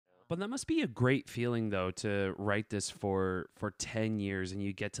But that must be a great feeling, though, to write this for 10 years and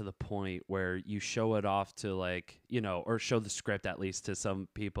you get to the point where you show it off to, like, you know, or show the script at least to some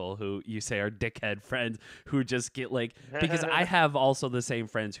people who you say are dickhead friends who just get like, because I have also the same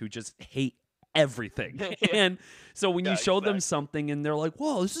friends who just hate everything. Yeah, And so when you yeah, show them exactly. something and they're like,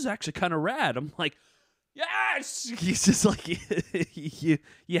 whoa, this is actually kind of rad. I'm like, yes. He's just like, you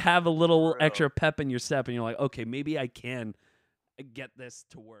have a little For real. extra pep in your step and you're like, okay, maybe I can get this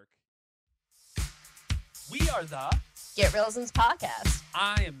to work. We are the Get Realism's podcast.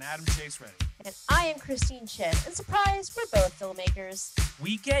 I am Adam Chase Reddy. And I am Christine Chen. And surprise, we're both filmmakers.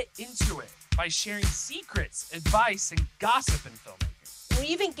 We get into it by sharing secrets, advice, and gossip in filmmaking. We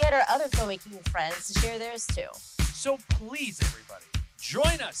even get our other filmmaking friends to share theirs too. So please, everybody,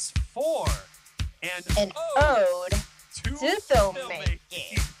 join us for An ode to to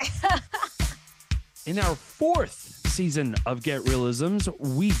filmmaking. In our fourth season of Get Realisms,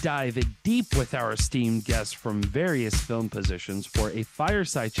 we dive deep with our esteemed guests from various film positions for a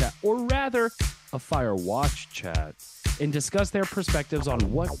fireside chat, or rather, a fire watch chat, and discuss their perspectives on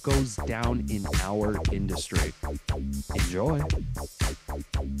what goes down in our industry. Enjoy.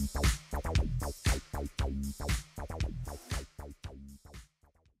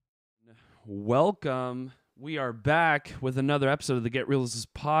 Welcome. We are back with another episode of the Get Realisms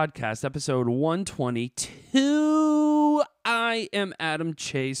podcast, episode 122. I am Adam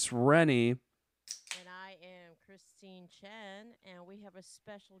Chase Rennie. And I am Christine Chen, and we have a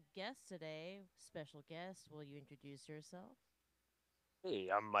special guest today. Special guest, will you introduce yourself? Hey,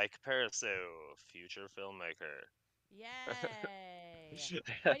 I'm Mike Pariseau, future filmmaker. Yay!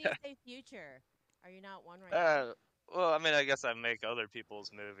 Why do you say future? Are you not one right now? Well, I mean, I guess I make other people's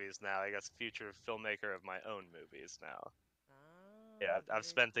movies now. I guess future filmmaker of my own movies now. Yeah, Oh, I've very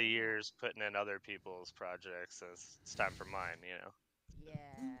spent the cool. years putting in other people's projects, so it's time for mine, you know.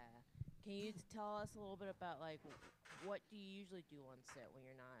 Yeah. Can you tell us a little bit about, like, what do you usually do on set when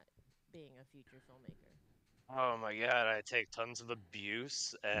you're not being a future filmmaker? Oh my God, I take tons of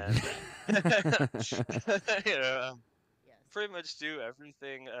abuse and you know, Yes. pretty much do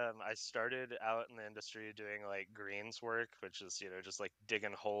everything. I started out in the industry doing like greens work, which is, just like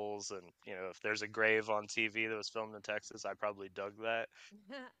digging holes, and if there's a grave on TV that was filmed in Texas, I probably dug that.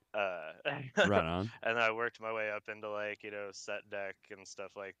 Uh, Right on. and I worked my way up into like, set deck and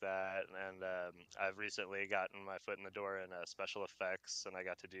stuff like that. And I've recently gotten my foot in the door in special effects, and I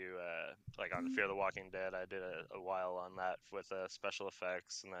got to do like on Fear the Walking Dead. I did a while on that with special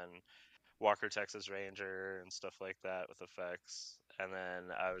effects, and then Walker Texas Ranger and stuff like that with effects. And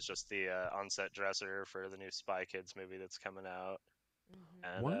then I was just the on-set dresser for the new Spy Kids movie that's coming out,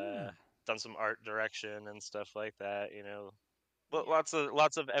 Mm-hmm. and Wow. done some art direction and stuff like that. Yeah. Lots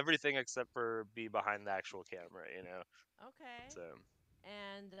of everything except for be behind the actual camera. Okay. So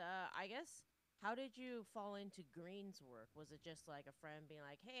And I guess, how did you fall into greens work? Was it just like a friend being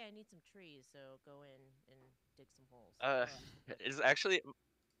like, "Hey, I need some trees, so go in and dig some holes"? uh, Or is actually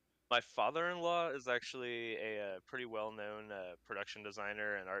my father-in-law is actually a pretty well-known production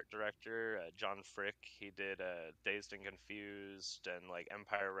designer and art director, John Frick. He did Dazed and Confused and like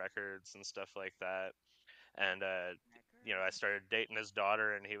Empire Records and stuff like that. And I record? started dating his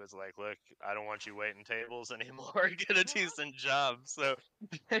daughter, and he was like, "Look, I don't want you waiting tables anymore. Get a decent job." So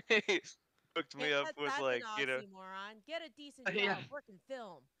he hooked me up with That's an like, oxymoron. Get a decent yeah, job, work in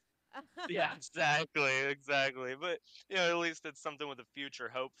film. yeah, exactly. But at least it's something with a future.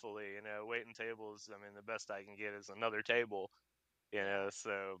 Hopefully, waiting tables. I mean, the best I can get is another table. Yeah.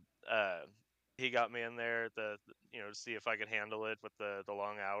 So uh, he got me in there to see if I could handle it with the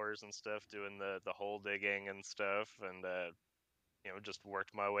long hours and stuff, doing the hole digging and stuff, and just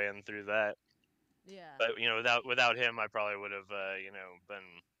worked my way in through that. Yeah. But without him, I probably would have been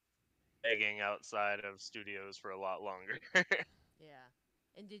begging outside of studios for a lot longer. Yeah.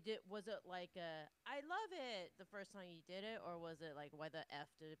 And was it like I love it the first time you did it, or was it like, why the F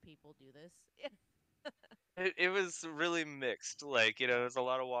did people do this? It was really mixed. Like, there's a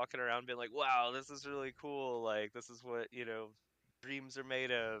lot of walking around being like, wow, this is really cool. Like, this is what, dreams are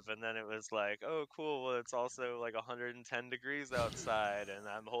made of. And then it was like, oh, cool. Well, it's also like 110 degrees outside, and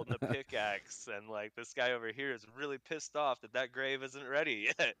I'm holding a pickaxe. And like, this guy over here is really pissed off that that grave isn't ready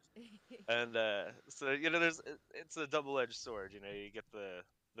yet. And so, it's a double-edged sword. You get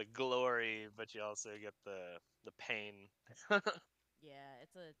the glory, but you also get the pain. Yeah,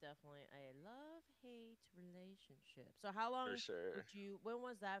 it's a definitely a love-hate relationship. So how For long sure. when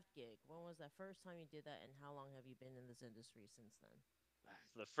was that gig? When was that first time you did that, and how long have you been in this industry since then?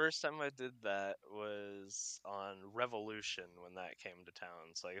 The first time I did that was on Revolution when that came to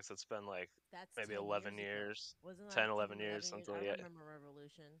town. So I guess it's been like That's maybe 10 11 years ago. years, Wasn't 10, that 10, 11 years, 11 years? something I like that. remember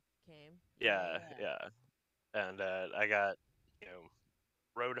Revolution came. Yeah, Yeah, yeah. yeah. And I got, you know,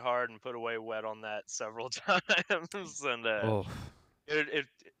 rode hard and put away wet on that several times. And Oh, it,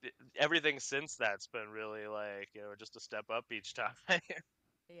 it, everything since that's been really like, just a step up each time.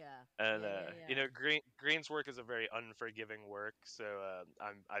 Yeah, And yeah, yeah, yeah. Green's work is a very unforgiving work, so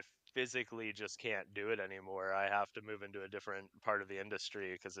I physically just can't do it anymore. I have to move into a different part of the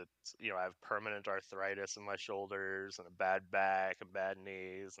industry because it's I have permanent arthritis in my shoulders and a bad back and bad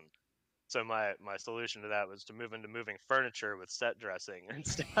knees, and so my solution to that was to move into moving furniture with set dressing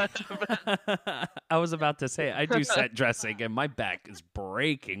instead. I was about to say I do set dressing, and my back is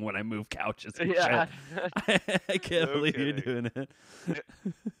breaking when I move couches and Yeah, shit. I can't no believe you're kidding. doing it.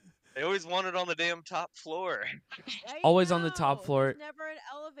 They always want it on the damn top floor. I Always on the top know. There's floor. never an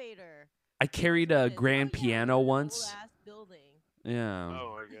elevator. I That's carried what a it is. Oh grand yeah, piano we're in an old once. ass building. Yeah.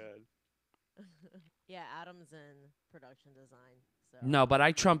 Oh my god. Yeah, Adam's in production design. So No, but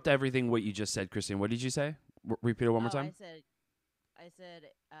I trumped everything what you just said, Christine. What did you say? Repeat it one more oh, time. I said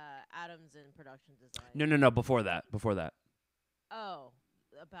Adam's in production design. No. Before that. Before that. Oh,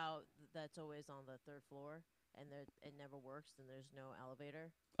 about that's always on the third floor and it never works and there's no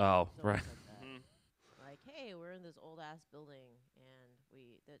elevator. Oh, So right. it's like that. Mhm. Like, hey, we're in this old ass building and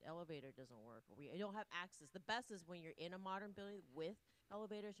the elevator doesn't work. We don't have access. The best is when you're in a modern building with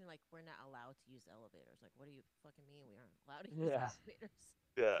elevators. You're like, we're not allowed to use elevators. Like, what do you fucking mean we aren't allowed to use Yeah. elevators?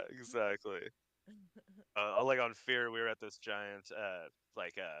 Yeah, exactly. Like on Fear, we were at this giant, I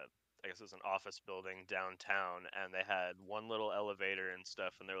guess it was an office building downtown, and they had one little elevator and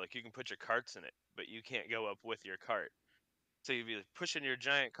stuff, and they're like, you can put your carts in it, but you can't go up with your cart. So you'd be like, pushing your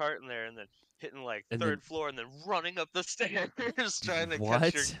giant cart in there, and then hitting like And then third floor, and then running up the stairs trying to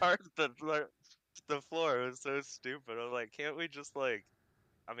catch your what? cart at the floor. It was so stupid. I was like, can't we just like?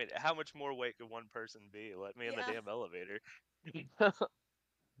 I mean, how much more weight could one person be? Let me in the Yeah. damn elevator.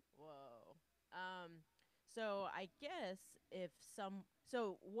 Whoa. So I guess if some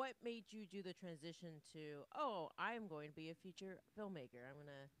so what made you do the transition to, oh, I am going to be a feature filmmaker. I'm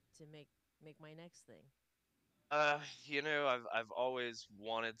gonna to make my next thing. I've always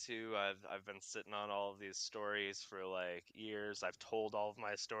wanted to. I've been sitting on all of these stories for like years. I've told all of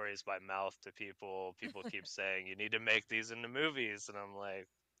my stories by mouth to people. People keep saying you need to make these into movies, and I'm like,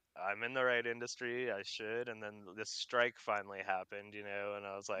 I'm in the right industry. I should. And then this strike finally happened, and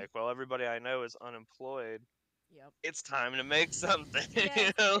I was like, well, everybody I know is unemployed. Yep. It's time to make something.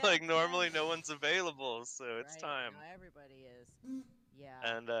 Yes, yes, Like normally yes. no one's available, so it's Right. time. Now everybody is. Yeah.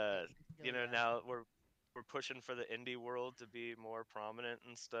 And I feel ya. now we're pushing for the indie world to be more prominent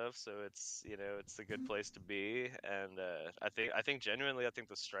and stuff, so it's a good place to be. And I think genuinely, I think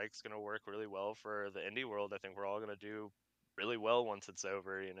the strike's going to work really well for the indie world. I think we're all going to do really well once it's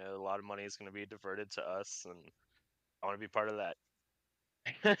over. A lot of money is going to be diverted to us, and I want to be part of that.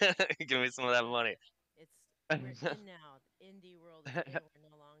 Give me some of that money. It's we're in now. The indie world is in. We're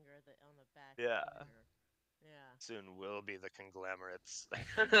no longer on the back Yeah, burner. Yeah. soon we'll be the conglomerates.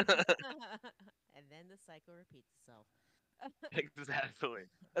 And then the cycle repeats itself. Exactly.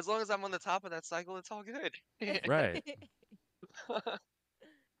 As long as I'm on the top of that cycle, it's all good. Right.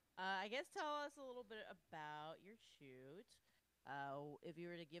 I guess tell us a little bit about your shoot. If you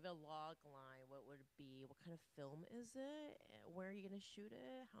were to give a log line, what would it be? What kind of film is it? Where are you going to shoot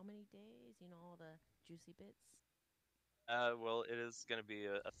it? How many days? All the juicy bits. Well, it is going to be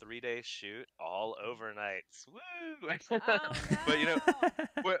a 3-day shoot, all Okay. overnights. Woo! Oh But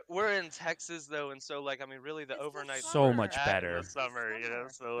no! we're in Texas though, and so like I mean, really the It's the overnights So aren't much summer. that in the better. It's the summer, summer.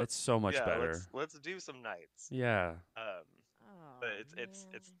 So It's so much yeah, better. let's do some nights. Yeah. Um, but Oh it's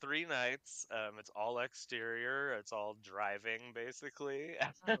man. 3 nights. It's all exterior. It's all driving basically.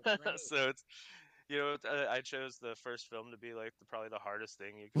 Oh great. So I chose the first film to be like probably the hardest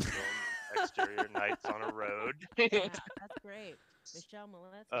thing you can film exterior nights on a road. Yeah, that's great. Michelle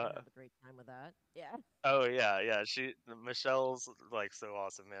Millette's gonna uh, have a great time with that. Yeah. Oh yeah. Michelle's like so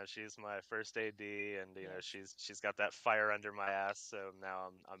awesome, man. She's my first AD, and Yes. she's got that fire under my ass. So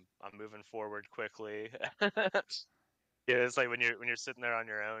now I'm moving forward quickly. Yeah, it's like when you're sitting there on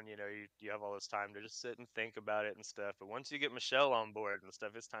your own, you have all this time to just sit and think about it and stuff. But once you get Michelle on board and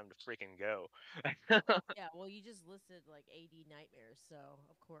stuff, it's time to freaking go. Yeah, well, you just listed like AD nightmares, so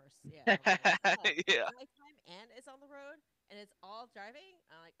of course, yeah. I was like, oh, Yeah. nighttime and it's on the road and it's all driving.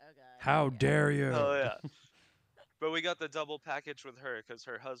 I'm like, oh god, How yeah. dare Oh you? yeah. but we got the double package with her because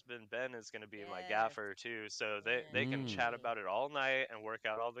her husband Ben is going to be my Yes. gaffer too, so they can Mm. chat Yay. about it all night and work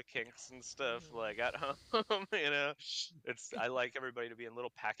out all the kinks and stuff Mhm. like at home. It's I like everybody to be in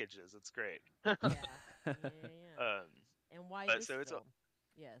little packages. It's great. Yeah. Yeah. um, And why but this so film?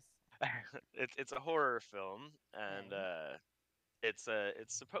 Yes. it's a horror film, and Okay. it's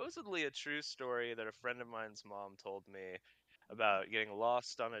supposedly a true story that a friend of mine's mom told me about getting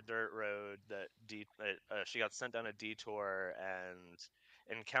lost on a dirt road she got sent on a detour and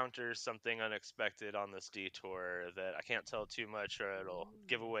encounters something unexpected on this detour that I can't tell too much or it'll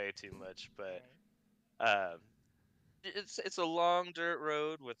give Ooh. away too much, but Okay. um, it's a long dirt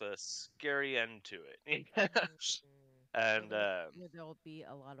road with a scary end to it. Mm. And Will there be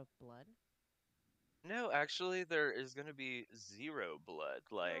a lot of blood? no, actually, there is going to be zero blood.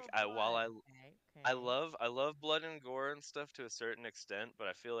 Like Zero I while blood. I Okay. I Okay. love I love blood and gore and stuff to a certain extent, but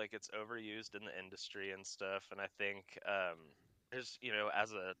I feel like it's overused in the industry and stuff. And I think there's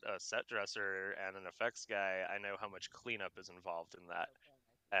as a set dresser and an effects guy, I know how much cleanup is involved in that. Okay.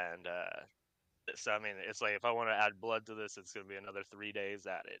 I see. And so I mean, it's like if I want to add blood to this, it's gonna be another 3 days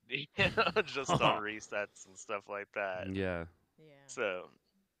at it, just on resets and stuff like that. Yeah. Yeah. So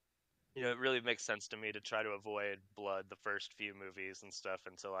it really makes sense to me to try to avoid blood the first few movies and stuff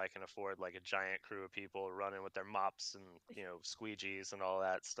until I can afford like a giant crew of people running with their mops and squeegees and all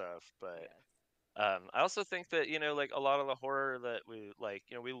that stuff. But Yes. I also think that like a lot of the horror that we like,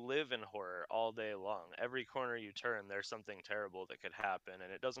 we live in horror all day long. Every corner you turn, there's something terrible that could happen,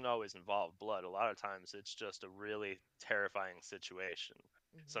 and it doesn't always involve blood. A lot of times, it's just a really terrifying situation.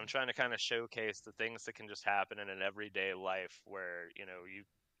 So I'm Mhm. trying to kind of showcase the things that can just happen in an everyday life where you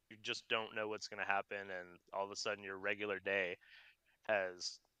just don't know what's going to happen, and all of a sudden your regular day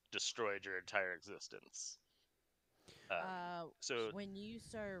has destroyed your entire existence. So When you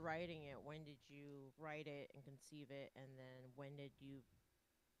started writing it, when did you write it and conceive it, and then when did you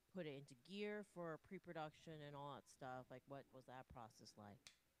put it into gear for pre-production and all that stuff? Like, what was that process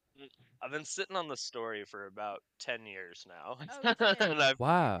like? I've been sitting on the story for about 10 years now. Oh shit. And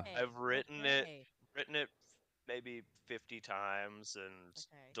Wow. I've Okay. Okay. written it maybe 50 times and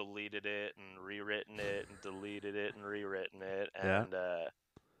Okay. deleted it and rewritten it and deleted it and rewritten it, Yeah. and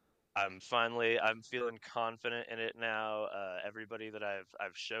I'm feeling confident in it now. Everybody that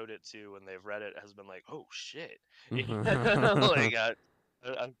I've showed it to when they've read it has been like, "Oh shit!" Like I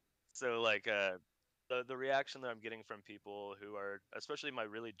so like the reaction that I'm getting from people who are, especially my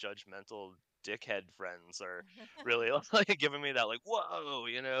really judgmental dickhead friends, are really like giving me that like, "Whoa,"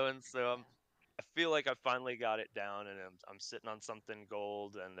 and so Yeah. I feel like I finally got it down, and I'm sitting on something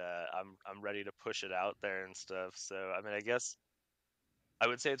gold, and I'm ready to push it out there and stuff. So I mean, I guess I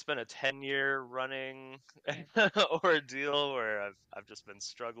would say it's been a 10-year running Okay. ordeal where I've just been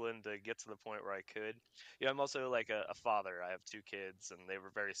struggling to get to the point where I could. I'm also like a father. I have two kids, and they were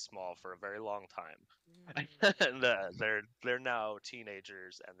very small for a very long time. Mm. And they're now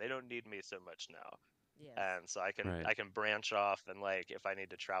teenagers, and they don't need me so much now. Yes. And so I can Right. I can branch off, and like if I need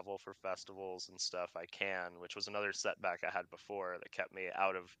to travel for festivals and stuff, I can, which was another setback I had before that kept me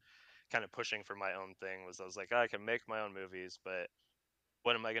out of kind of pushing for my own thing. Was I was like, "Oh, I can make my own movies, but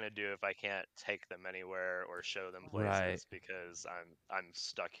what am I gonna do if I can't take them anywhere or show them Right. places because I'm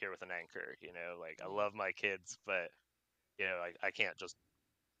stuck here with an anchor, Like I Yeah. love my kids, but I can't just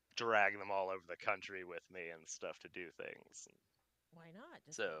drag them all over the country with me and stuff to do things. Why not?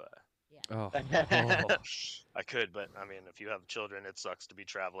 Just So yeah. Oh. I could, but I mean, if you have children, it sucks to be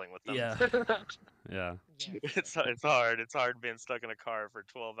traveling with them. Yeah. Yeah. Yes. It's hard. It's hard being stuck in a car for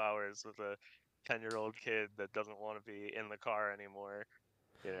 12 hours with a 10-year-old kid that doesn't want to be in the car anymore,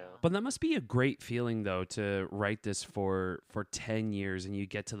 you know. Yeah. But that must be a great feeling though to write this for 10 years and you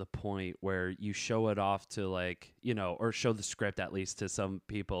get to the point where you show it off to like, or show the script at least to some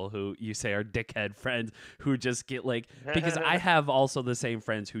people who you say are dickhead friends who just get like because I have also the same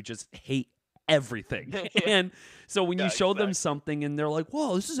friends who just hate everything. Yeah, And so when you yeah, show them exactly. something and they're like,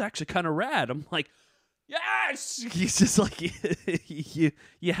 "Whoa, this is actually kind of rad." I'm like, "Yes!" He's just like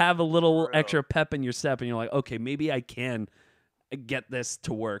you have a little For real. extra pep in your step and you're like, "Okay, maybe I can get this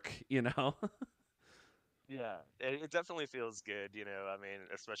to work." Yeah, it definitely feels good, I mean,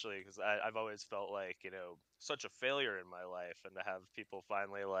 especially because I've always felt like, such a failure in my life, and to have people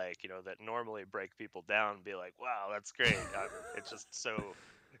finally like, that normally break people down, be like, wow, that's great. It's just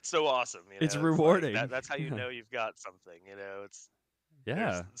so awesome, It's It's like rewarding. that's how you Yeah. know you've got something, It's there's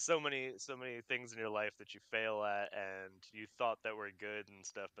Yeah. so many things in your life that you fail at and you thought that were good and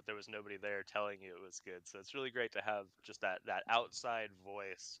stuff, but there was nobody there telling you it was good. So it's really great to have just that outside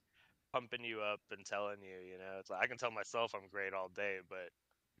voice pumping you up and telling you, it's like I can tell myself I'm great all day, but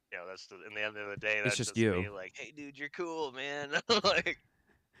that's just, in the end of the day, It's that's just just me. you. Like, hey, dude, you're cool, man. Like,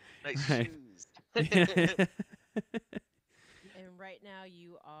 nice Right. shoes. And right now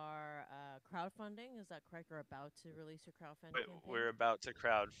you are crowdfunding. Is that correct? Or about to release your crowdfunding We're campaign? about to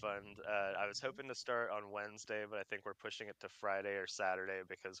crowdfund. I was Mhm. hoping to start on Wednesday, but I think we're pushing it to Friday or Saturday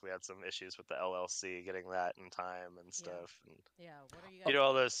because we had some issues with the LLC getting that in time and Yeah. stuff. And Yeah. What are you you guys know,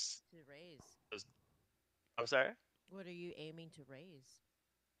 all aiming those. to raise? those I'm sorry. What are you aiming to raise?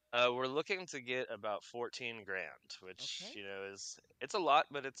 We're looking to get about 14 grand, which Okay. it's a lot,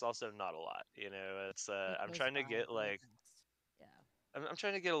 but it's also not a lot. It's It I'm goes trying to by get really like fast. Yeah. I'm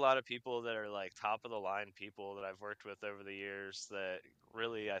trying to get a lot of people that are like top of the line people that I've worked with over the years that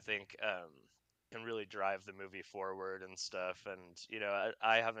really I think can really drive the movie forward and stuff. And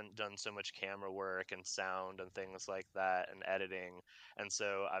I haven't done so much camera work and sound and things like that and editing, and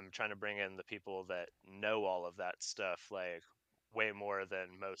so I'm trying to bring in the people that know all of that stuff like way more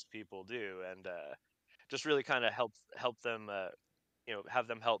than most people do, and just really kind of help them. Have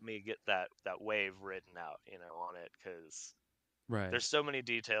them help me get that wave written out, on it because Right. there's so many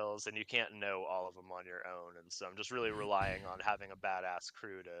details and you can't know all of them on your own, and so I'm just really relying on having a badass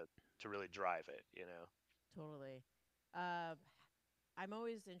crew to really drive it. Totally. Uh, I'm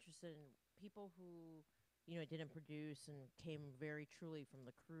always interested in people who, didn't produce and came very truly from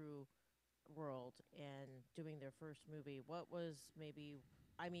the crew world and doing their first movie. What was maybe,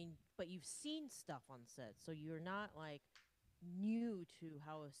 I mean, but you've seen stuff on set, so you're not like new to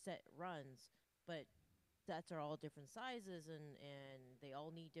how a set runs, but sets are all different sizes and they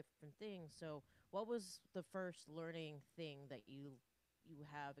all need different things. So, what was the first learning thing that you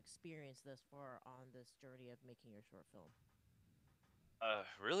have experienced thus far on this journey of making your short film?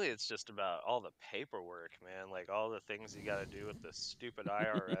 Really, it's just about all the paperwork, man. Like all the things you got to do with the stupid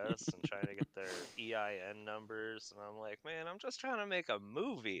IRS and trying to get their EIN numbers. And I'm like, man, I'm just trying to make a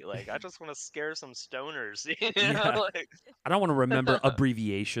movie. Like, I just want to scare some stoners, Yeah. Like, I don't want to remember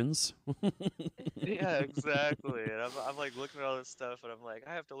abbreviations. yeah, exactly. And I'm like looking at all this stuff, and I'm like,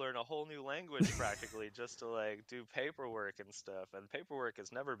 I have to learn a whole new language practically just to like do paperwork and stuff. And paperwork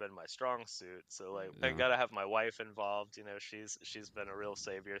has never been my strong suit. So like, I Yeah. gotta have my wife involved. She's been a real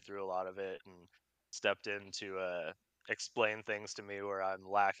savior through a lot of it and stepped in to explain things to me where I'm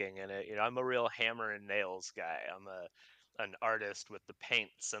lacking in it. I'm a real hammer and nails guy. I'm an artist with the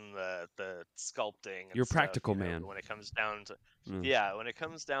paints and the sculpting You're and a stuff. practical But man. when it comes down to Mm. yeah, when it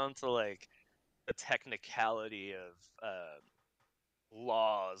comes down to like the technicality of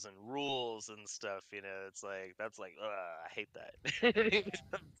laws and rules and stuff, it's like that's like I hate that. Yeah.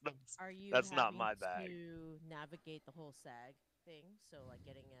 that's, Are you that's not having my bag. to navigate the whole SAG thing? So like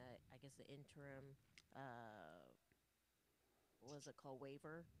getting I guess the interim, what was it called,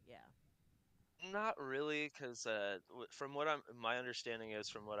 waiver? Yeah. Not really, because from what my understanding is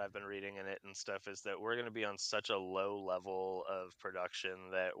from what I've been reading in it and stuff is that we're going to be on such a low level of production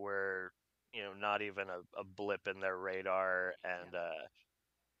that we're not even a blip in their radar, Yeah. and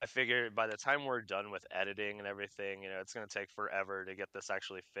I figure by the time we're done with editing and everything, it's going to take forever to get this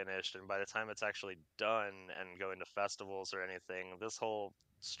actually finished. And by the time it's actually done and going to festivals or anything, this whole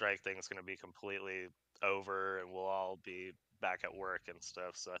strike thing is going to be completely over and we'll all be back at work and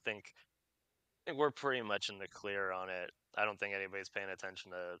stuff. So I think we're pretty much in the clear on it. I don't think anybody's paying attention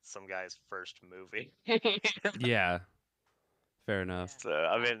to some guy's first movie. Yeah. Fair Yeah. enough. So,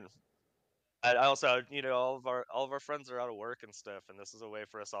 I mean, I also, all of our friends are out of work and stuff, and this is a way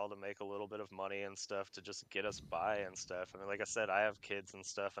for us all to make a little bit of money and stuff to just get us by and stuff. I mean, like I said, I have kids and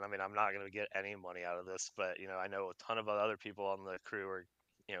stuff, and I mean, I'm not going to get any money out of this, but I know a ton of other people on the crew are,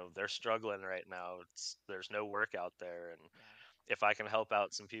 they're struggling right now. There's no work out there, and Yeah. if I can help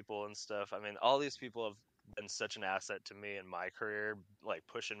out some people and stuff, I mean, all these people have been such an asset to me in my career, like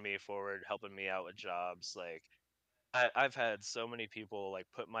pushing me forward, helping me out with jobs, like I've had so many people like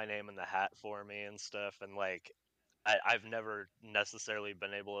put my name in the hat for me and stuff, and like I've never necessarily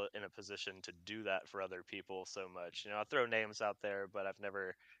been able in a position to do that for other people so much. I throw names out there, but I've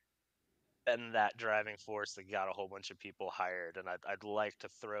never been that driving force that got a whole bunch of people hired, and I'd like to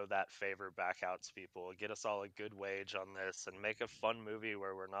throw that favor back out to people, get us all a good wage on this, and make a fun movie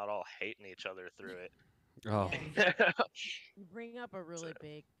where we're not all hating each other through Oh. Yeah. it. You bring up a So, really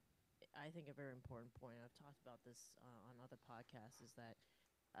big, I think, a very important point. I've talked about this on other podcasts. Is that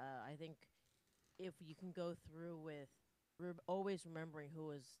I think if you can go through with always remembering who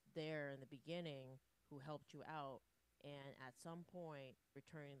was there in the beginning, who helped you out, and at some point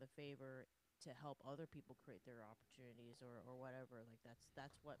returning the favor to help other people create their opportunities or whatever. Like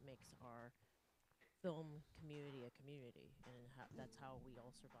that's what makes our film community a community, and that's how we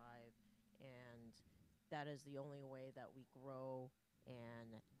all survive, and that is the only way that we grow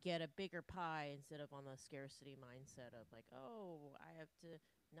and get a bigger pie instead of on the scarcity mindset of like, oh, I have to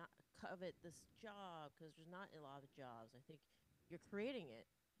not covet this job because there's not a lot of jobs. I think you're creating it.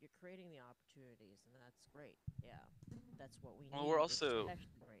 You're creating the opportunities, and that's great. Yeah, that's what we Well, need,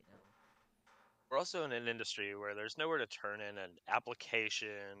 especially right now. we're also in an industry where there's nowhere to turn in an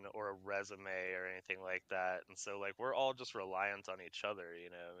application or a resume or anything like that, and so like we're all just reliant on each other.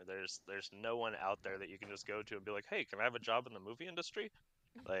 There's no one out there that you can just go to and be like, hey, can I have a job in the movie industry?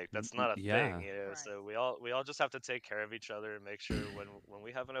 Like that's not a thing, Yeah, Correct. so we all just have to take care of each other and make sure when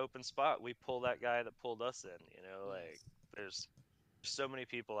we have an open spot, we pull that guy that pulled us in. Like Yes. there's so many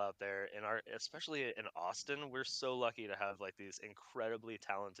people out there in our, especially in Austin, we're so lucky to have like these incredibly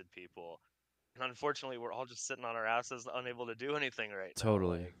talented people, and unfortunately we're all just sitting on our asses unable to do anything right now.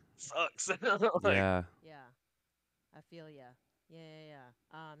 totally. Like sucks. Like Yeah, Yeah. I feel ya. Yeah, yeah,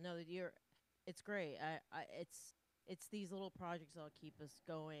 yeah. No, you're. It's great. It's these little projects that'll keep us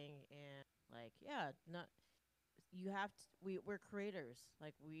going, and like, yeah, not you have to. We're creators.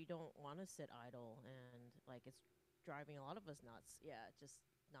 Like, we don't want to sit idle, and like, it's driving a lot of us nuts. Yeah, just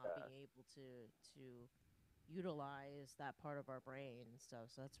not being able to utilize that part of our brain and stuff.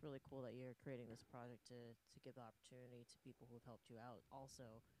 So that's really cool that you're creating this project to give the opportunity to people who have helped you out also,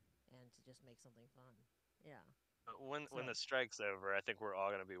 and to just make something fun. Yeah. when So the strike's over, I think we're all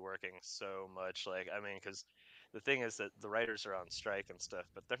going to be working so much. Like, I mean, because the thing is that the writers are on strike and stuff,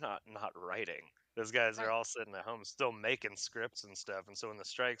 but they're not writing. Those guys are right. all sitting at home still making scripts and stuff. And so when the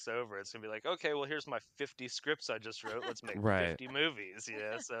strike's over, it's gonna be like, okay, well, here's my 50 scripts I just wrote. Let's make right. 50 movies.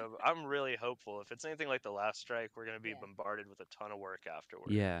 So I'm really hopeful. If it's anything like the last strike, we're gonna be Yeah. bombarded with a ton of work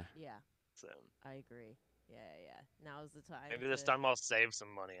afterward. Yeah. Yeah. So I agree. Yeah, yeah, yeah. Now's the time maybe this to. time I'll save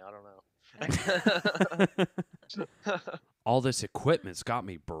some money. I don't know. All this equipment's got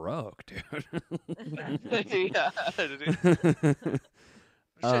me broke, Yeah, dude. dude.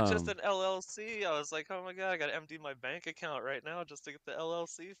 Shit, just an LLC. I was like, oh my god, I gotta empty my bank account right now just to get the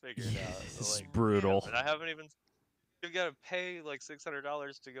LLC figured out. It's Like, brutal. damn, and I haven't even. You gotta pay like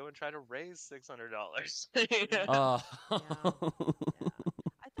 $600 to go and try to raise $600. Yeah. Yeah. Uh, Yeah. Yeah.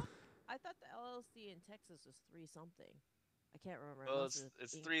 I thought I thought the LLC in Texas was three something. I can't remember Well, unless it's it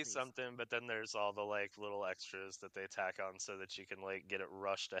it's three increased. something, but then there's all the like little extras that they tack on so that you can like get it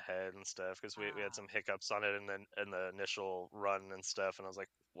rushed ahead and stuff. Because we had Ah. some hiccups on it in the initial run and stuff, and I was like,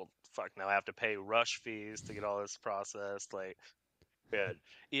 well, fuck, now I have to pay rush fees to get all this processed. Like we had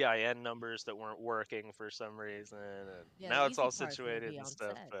EIN numbers that weren't working for some reason, and Yeah, the now it's easy all part's gonna situated be and on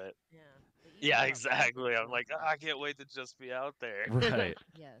stuff. set. But Yeah. The easy yeah, part for you is gonna exactly. be I'm on like, set. I can't wait to just be out there. right.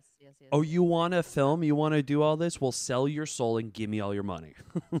 Yes, yes, yes, Oh, yes. you want to film? You want to do all this? Well, sell your soul and give me all your money,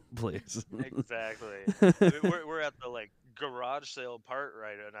 please. Exactly. I mean, we're at the like garage sale part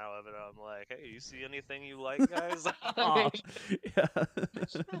right now of it. I'm like, hey, you see anything you like, guys? Aw, yeah.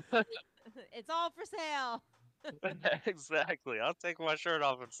 It's all for sale. Exactly. I'll take my shirt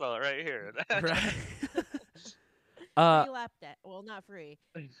off and sell it right here. Right. Free lap dance. Well, not free.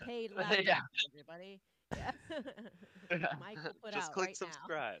 Paid lap Yeah. dance, everybody. Yeah. Mike will put Just out click right now.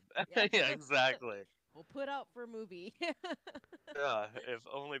 subscribe. Yeah. Yeah, exactly. We'll put out for a movie. Yeah, if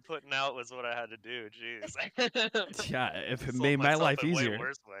only putting out was what I had to do. Jeez. Yeah, if it Sold made my myself life in way easier.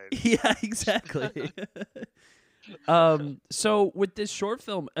 worse ways. Yeah, exactly. So with this short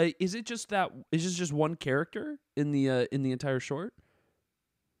film, is it just that? Is it just one character in the entire short?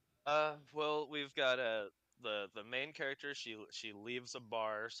 Well, we've got the main character. She leaves a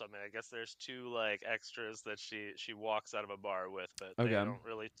bar, so I mean, I guess there's two like extras that she walks out of a bar with, but they Okay. don't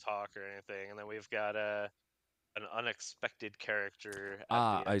really talk or anything. And then we've got an unexpected character at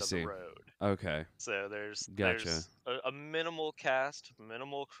Ah, the I end of the see. road. Okay, So there's gotcha. a minimal cast,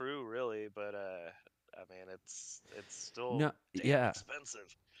 minimal crew, really, but I mean, it's still No, damn yeah.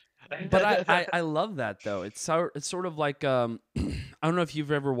 expensive. But I love that though. It's sort of like I don't know if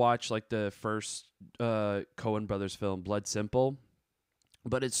you've ever watched like the first Coen Brothers film Blood Simple,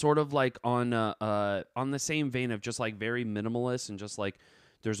 but it's sort of like on the same vein of just like very minimalist and just like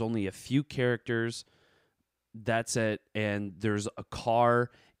there's only a few characters, that's it, and there's a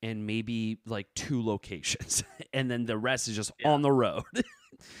car and maybe like two locations and then the rest is just Yeah. on the road.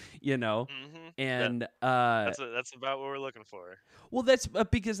 you know and that's about what we're looking for. well, that's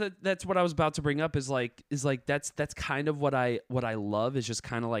because that's what I was about to bring up is like that's kind of what I love is just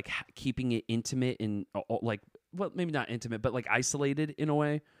kind of like keeping it intimate and like, well, maybe not intimate, but like isolated in a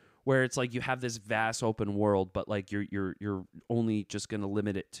way where it's like you have this vast open world, but like you're only just going to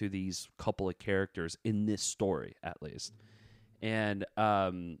limit it to these couple of characters in this story at least. And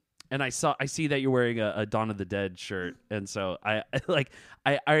And I see that you're wearing a Dawn of the Dead shirt, and so I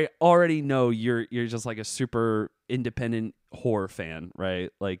already know you're just like a super independent horror fan, right?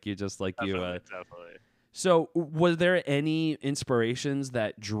 Like you just like you. Definitely. So, was there any inspirations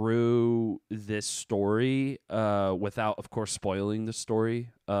that drew this story, without, of course, spoiling the story,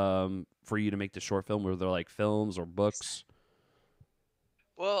 for you to make the short film? Were there like films or books,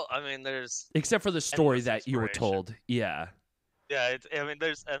 Well, I mean, there's except for the story endless that you were inspiration. told? Yeah, Yeah, I mean,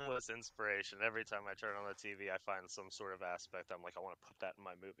 there's endless inspiration. Every time I turn on the TV, I find some sort of aspect. I'm like, I want to put that in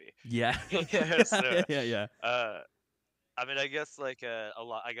my movie. yeah, Yeah, so, yeah. uh, I mean, I guess like a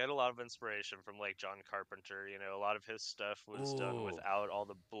lot. I get a lot of inspiration from like John Carpenter. You know, a lot of his stuff was done Ooh. without all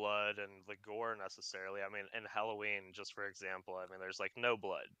the blood and the gore necessarily. I mean, in Halloween, just for example, I mean, there's like no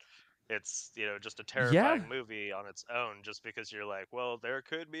blood. It's just a Yeah, terrifying movie on its own. Just because you're like, well, there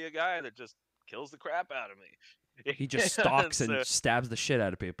could be a guy that just kills the crap out of me. he just stalks and So stabs the shit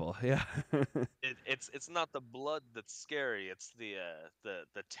out of people. Yeah, it's not the blood that's scary. It's the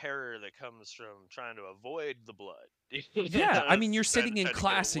terror that comes from trying to avoid the blood. yeah. I mean, It's you're trying sitting in to get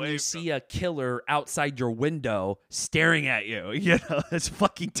class and you away from see a killer outside your window staring at you. You know, it's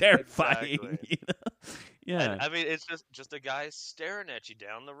fucking terrifying. exactly. You know? And Yeah, I mean, it's just a guy staring at you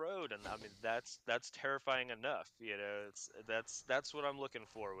down the road, and I mean that's terrifying enough. That's what I'm looking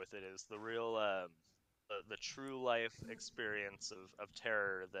for with it is the real the true life experience of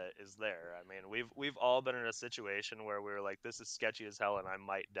terror that is there. I mean, we've all been in a situation where we were like, this is sketchy as hell, and I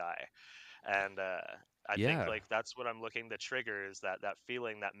might die. And I think yeah. like that's what I'm looking to trigger is that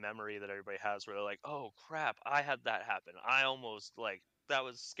feeling, that memory that everybody has, where they're like, oh crap, I had that happen. I almost like that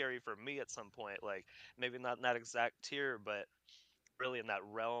was scary for me at some point. Like maybe not in that exact tier, but really in that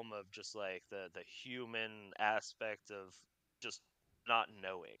realm of just like the human aspect of just not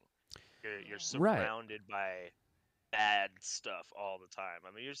knowing. You're Yeah. Right. surrounded by bad stuff all the time.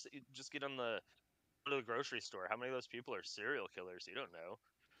 I mean, you just get on go to the grocery store. How many of those people are serial killers? You don't know.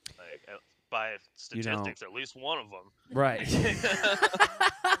 Like by You know, statistics, at least one of them. right. It's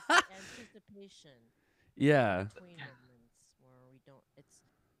the anticipation Yeah. between moments where we don't.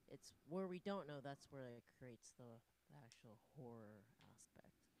 It's where we don't know. That's where it creates the actual horror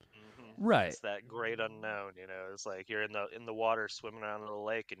aspect. Right. It's that great unknown, It's like you're in the water swimming around in the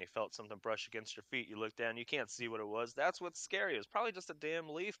lake and you felt something brush against your feet. You look down, you can't see what it was. That's what's scary. It was probably just a damn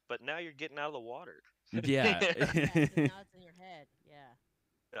leaf, but now you're getting out of the water. Yeah. Yeah, 'cause now it's in your head. Yeah,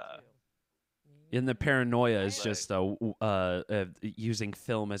 Yeah. true. And the Yeah. paranoia is Like, just using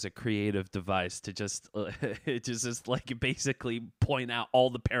film as a creative device to just just like basically point out all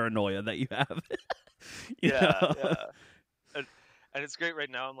the paranoia that you have. You yeah, know? yeah. And, and it's great right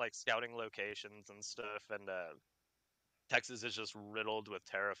now. I'm like scouting locations and stuff, and Texas is just riddled with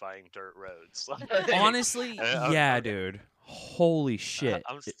terrifying dirt roads. Honestly, yeah, dude. Holy shit.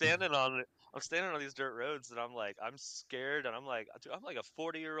 I'm standing on these dirt roads, and I'm scared, and I'm like, dude, I'm like a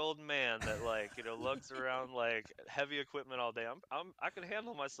 40-year-old man that like lugs around like heavy equipment all day. I can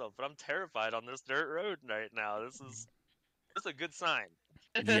handle myself, but I'm terrified on this dirt road right now. This is a good sign.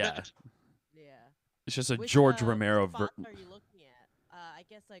 Yeah. Yeah. It's just a Which George Romero spots are you looking at? I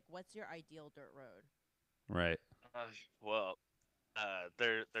guess like what's your ideal dirt road? right. Well,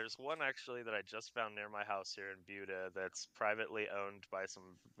 there's one actually that I just found near my house here in Buda that's privately owned by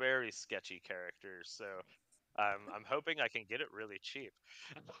some very sketchy characters. So I'm hoping I can get it really cheap.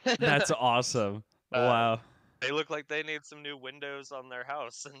 That's awesome. uh, Wow. they look like they need some new windows on their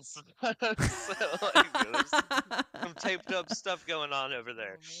house and stuff. So like, there's some taped up stuff going on over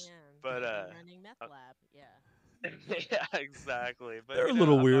there. Oh man, But they're running meth lab. Yeah. yeah, exactly. But They're a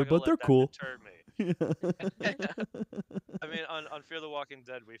little I'm weird, not gonna but they're let that cool. deter me. I mean, on Fear the Walking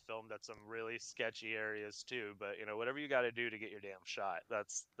Dead, we filmed at some really sketchy areas too. But whatever you got to do to get your damn shot.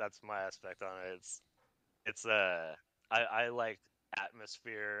 That's my aspect on it. I like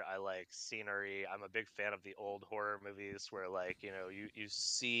atmosphere. I like scenery. I'm a big fan of the old horror movies where like you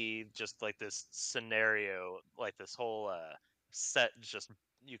see just like this scenario, like this whole set. Just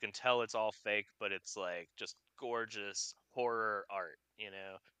you can tell it's all fake, but it's like just gorgeous horror art.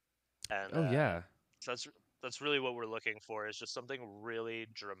 And Oh yeah. so that's really what we're looking for is just something really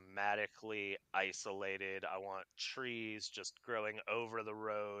dramatically isolated. I want trees just growing over the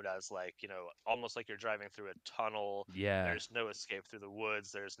road as like, almost like you're driving through a tunnel. Yeah. There's no escape through the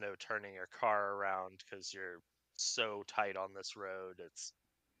woods. There's no turning your car around because you're so tight on this road. It's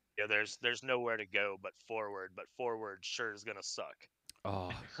there's nowhere to go but forward sure is gonna suck.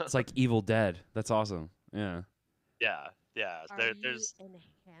 Oh, it's like Evil Dead. That's awesome. Yeah. Yeah, yeah. Are you There's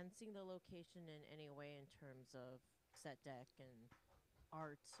enhancing the location in any way in terms of set deck and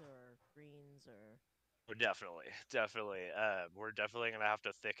arts or greens or? Definitely, definitely. We're definitely gonna have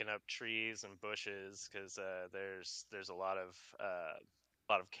to thicken up trees and bushes because there's a lot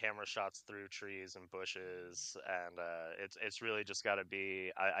of camera shots through trees and bushes, and it's really just got to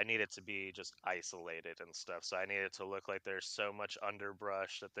be. I need it to be just isolated and stuff. So I need it to look like there's so much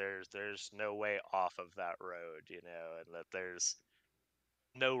underbrush that there's no way off of that road, and that there's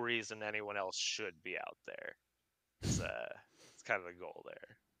no reason anyone else should be out there. It's kind of the goal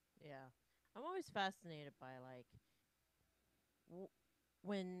there. Yeah. I'm always fascinated by like w-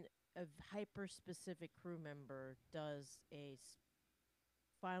 when a hyper specific crew member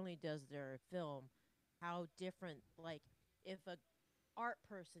finally does their film, how different like if a art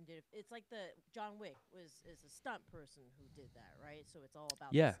person did it's like the John Wick was is a stunt person who did that, right? So it's all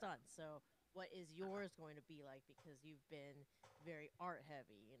about the Yeah. stunts. So what is yours going to be like because you've been very art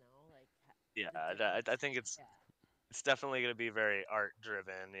heavy, like Yeah, the I difference. think Yeah. it's definitely going to be very art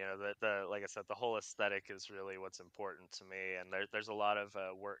driven. The like I said, the whole aesthetic is really what's important to me, and there's a lot of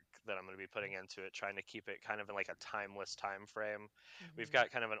work that I'm going to be putting into it, trying to keep it kind of in like a timeless time frame. We've Mhm.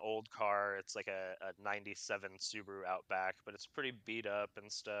 got kind of an old car. It's like a '97 Subaru Outback, but it's pretty beat up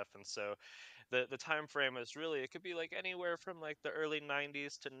and stuff, and so the time frame is really, it could be like anywhere from like the early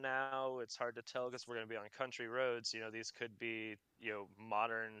 90s to now. It's hard to tell because we're going to be on country roads. These could be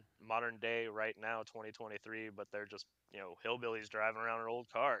modern day right now, 2023, but they're just hillbillies driving around in old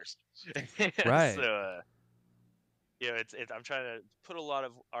cars. so Right. I'm trying to put a lot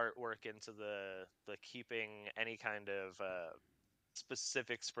of artwork into the keeping any kind of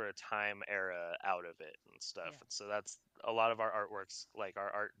specifics for a time era out of it and stuff. Yeah. And so that's a lot of our artworks, like our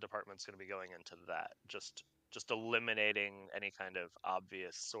art department's going to be going into that. Just eliminating any kind of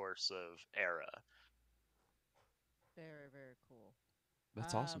obvious source of era. Very, very cool.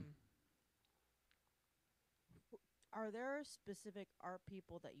 That's awesome. Um are there specific art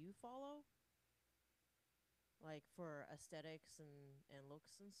people that you follow? Like for aesthetics and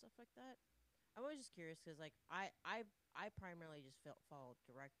looks and stuff like that? I'm always just curious because like I primarily just follow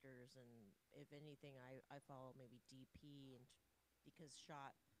directors and if anything I follow maybe DP and because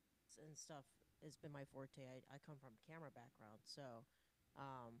shots and stuff has been my forte. I come from a camera background, so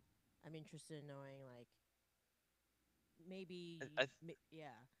um I'm interested in knowing like I, maybe I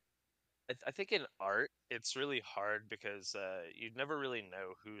yeah. I think in art, it's really hard because you never really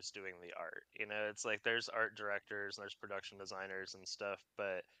know who's doing the art. It's like there's art directors and there's production designers and stuff,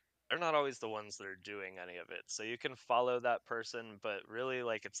 but they're not always the ones that are doing any of it. So you can follow that person, but really,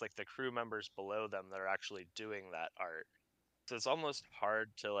 like, it's like the crew members below them that are actually doing that art. So it's almost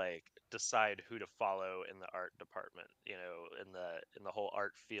hard to like decide who to follow in the art department, in the whole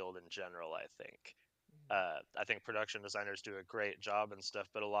art field in general, I think. Mhm. I think production designers do a great job and stuff,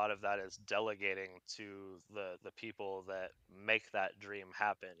 but a lot of that is delegating to the people that make that dream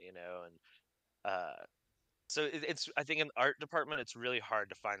happen, and uh, so it's I think in the art department it's really hard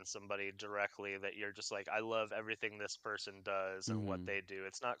to find somebody directly that you're just like, I love everything this person does and what Hmm. they do.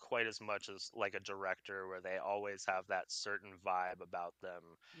 It's not quite as much as like a director where they always have that certain vibe about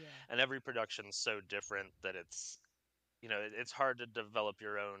them, Yeah. and every production's so different that it's hard to develop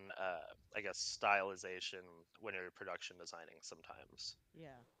your own, I guess, stylization when you're production designing sometimes.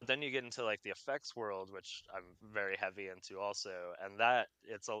 Yeah. But then you get into like the effects world, which I'm very heavy into also, and that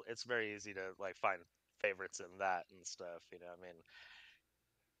it's very easy to like find favorites in that and stuff. I mean,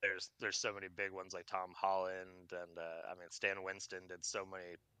 there's so many big ones like Tom Holland, and I mean Stan Winston did so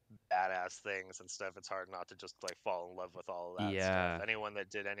many badass things and stuff. It's hard not to just like fall in love with all of that stuff. Yeah. Anyone that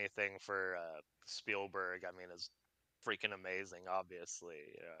did anything for Spielberg, I mean, is freaking amazing. Obviously,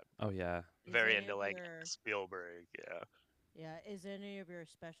 Oh yeah. Is very any into of like your Spielberg. Yeah. yeah, is any of your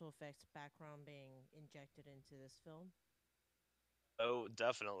special effects background being injected into this film? Oh,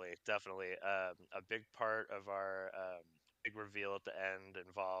 definitely, definitely. A big part of our big reveal at the end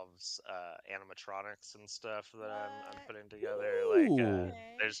involves animatronics and stuff that I'm What? putting together. Like, Ooh.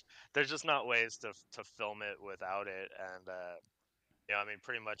 Okay. there's just not ways to film it without it, and I mean,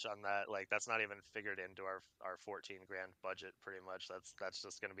 pretty much on that, like, that's not even figured into our 14 grand budget. Pretty much, that's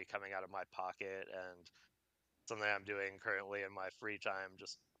just going to be coming out of my pocket, and something I'm doing currently in my free time,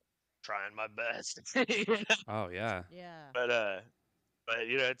 just trying my best. Oh yeah. Yeah. But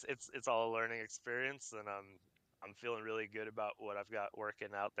it's all a learning experience, and I'm feeling really good about what I've got working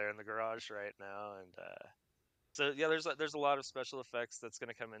out there in the garage right now, and so yeah, there's a lot of special effects that's going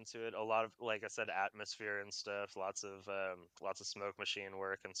to come into it. A lot of, like I said, atmosphere and stuff. Lots of smoke machine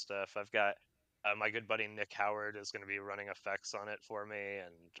work and stuff. I've got my good buddy Nick Howard is going to be running effects on it for me,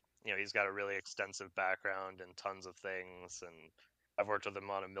 and he's got a really extensive background in tons of things, and I've worked with him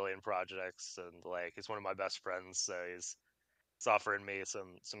on a million projects, and like he's one of my best friends, so he's offering me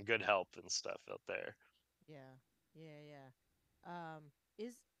some good help and stuff out there. Yeah. Yeah. Yeah.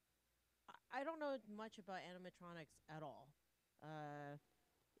 Is I don't know much about animatronics at all. Uh,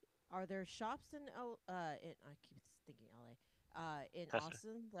 are there shops in I keep thinking LA in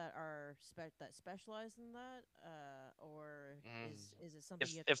Austin that are that specialize in that or Mm. is it something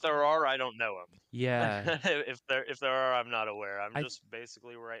you have to If there find are, out? I don't know them. Yeah, If there are, I'm not aware. I'm I just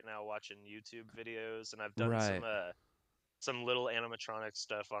basically right now watching YouTube videos, and I've done right. some little animatronic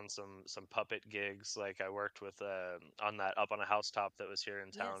stuff on some puppet gigs. Like I worked with on that Up on a Housetop that was here in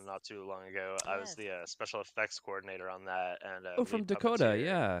Yes. town not too long ago. I was Yes. the special effects coordinator on that, and Oh, we from Dakota. puppeteered.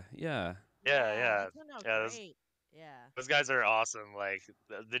 Yeah, yeah. Yeah, Yeah, yeah, that turned out yeah. great. Yeah. Those guys are awesome. Like,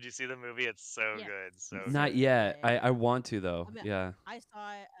 did you see the movie? It's so Yes. good, so Not good. yet. Yeah. I want to though. I mean, Yeah. I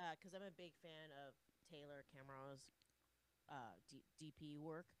saw it because I'm a big fan of Taylor Cameron's DP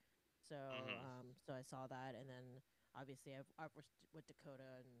work. So Hmm. so I saw that, and then obviously I've worked with Dakota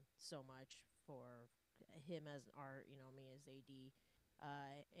and so much for him as art, me as AD.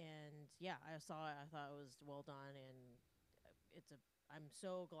 And yeah, I saw it. I thought it was well done, and it's a. I'm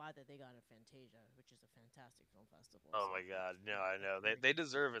so glad that they got a Fantasia, which is a fantastic film festival. Oh So my God, no, I that's know very they good that they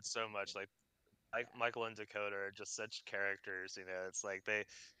deserve got it a so much. Fantasia. Like Yeah. Michael and Dakota are just such characters. It's like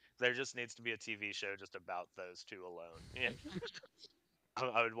there just needs to be a TV show just about those two alone. Yeah,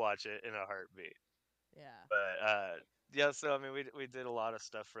 I would watch it in a heartbeat. Yeah. But yeah, so I mean, we did a lot of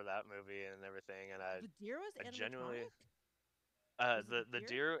stuff for that movie and everything, and The deer was I genuinely animatronic. Was it the the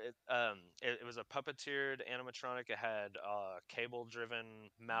deer? deer it was a puppeteered animatronic. It had cable driven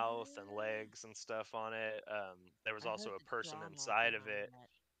mouth and Ah, legs and stuff on it. There was I also heard a the person drama inside of behind it. that.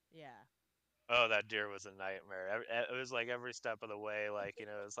 Yeah. Oh, that deer was a nightmare. It was like every step of the way, like,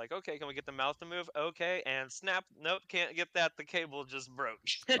 it's like, okay, can we get the mouth to move? Okay, and snap. Nope, can't get that. The cable just broke.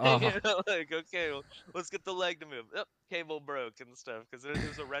 Oh, Like, okay, well, let's get the leg to move. Oh, cable broke and stuff because it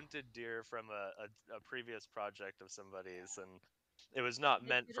was a rented deer from a previous project of somebody's, and it was not It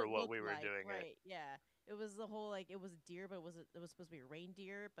meant for didn't what look we were like doing it. right. Yeah. It was the whole like it was a deer, but it was supposed to be a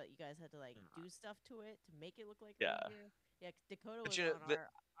reindeer, but you guys had to like do stuff to it to make it look like Yeah, reindeer. Yeah, 'cause Dakota but was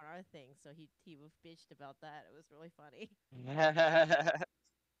on our thing, so he was bitched about that. It was really funny.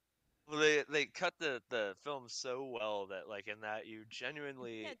 well, they cut the film so well that like in that you You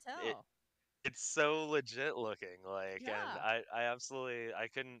genuinely can't tell. it's so legit looking, like, and Yeah, I absolutely I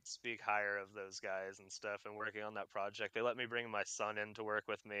couldn't speak higher of those guys and stuff and working on that project. They let me bring my son in to work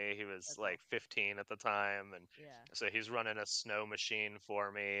with me. He was that's like awesome. 15 at the time, and Yeah. so he's running a snow machine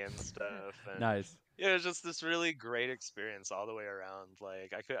for me and stuff. And nice. yeah, it was just this really great experience all the way around.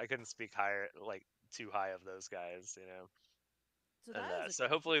 Like I couldn't speak higher, like too high of those guys. So And that is a so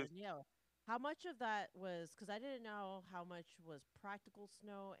hopefully question. Yeah. How much of that was because I didn't know how much was practical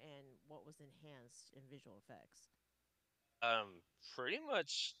snow and what was enhanced in visual effects. Um, pretty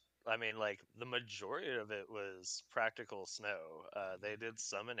much. I mean, like the majority of it was practical snow. They did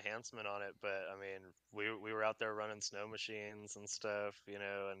some enhancement on it, but I mean, we were out there running snow machines and stuff,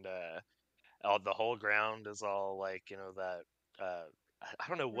 and the whole ground is all like that. I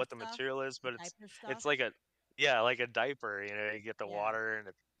don't know Diaper what the stuff, material is, the but diaper stuff. it's like a yeah, like a diaper. You get the Yeah. water and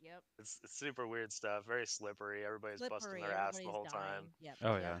Yep. it's super weird stuff. Very slippery. Everybody's busting Slippery. their ass the Everybody's whole time. dying. Yep.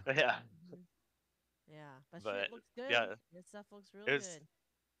 Oh Yep. yeah. Yeah, hmm Yeah. But but shit looks good. yeah, This stuff looks it real was. good.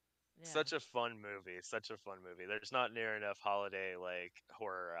 Yeah. Such a fun movie, such a fun movie. There's not near enough holiday like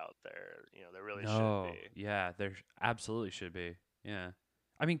horror out there. There really should be. No. Yeah, there absolutely should be. Yeah.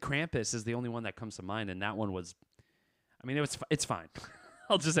 I mean, Krampus is the only one that comes to mind, and that one was. I mean, it's fine.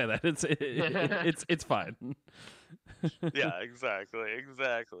 I'll just say that it's fine. Yeah, exactly,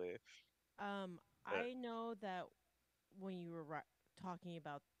 exactly. Uh, I know that when you were talking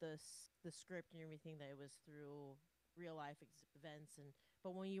about the script and everything, that it was through real life events, and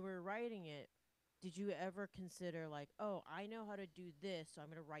but when you were writing it, did you ever consider like, oh, I know how to do this, so I'm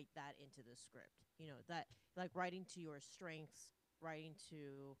gonna write that into the script? That like writing to your strengths, writing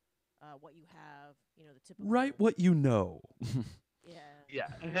to what you have. The Write typical. what you know. Yeah.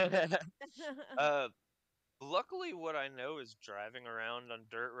 yeah. uh, luckily, what I know is driving around on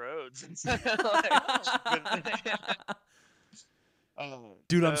dirt roads and stuff. Like, Oh. with,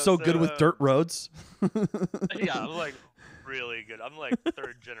 Dude, I'm so good with dirt roads. yeah, I'm like really good. I'm like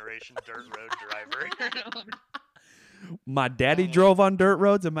third generation dirt road driver. My daddy Uh, drove on dirt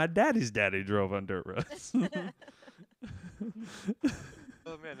roads, and my daddy's daddy drove on dirt roads.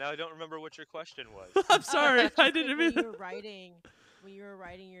 oh man, now I don't remember what your question was. I'm sorry, Just I like didn't when mean. when you were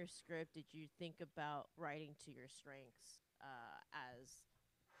writing your script, did you think about writing to your strengths as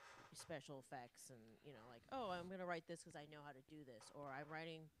special effects and like, oh, I'm gonna write this because I know how to do this, or I'm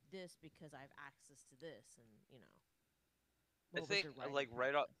writing this because I have access to this, and. I What was think your writing like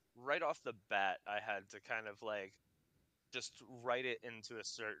process? right off the bat, I had to kind of like just write it into a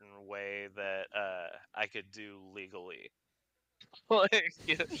certain way that I could do legally. Like,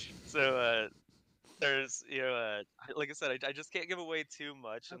 so there's like I said, I just can't give away too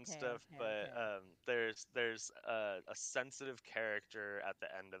much and Okay, stuff, okay, but okay. there's a sensitive character at the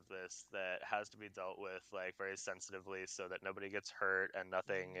end of this that has to be dealt with like very sensitively so that nobody gets hurt and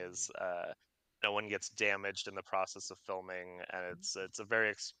nothing Mm. is no one gets damaged in the process of filming, and it's a very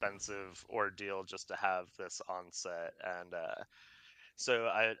expensive ordeal just to have this on set. And so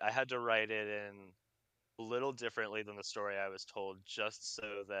I had to write it in a little differently than the story I was told, just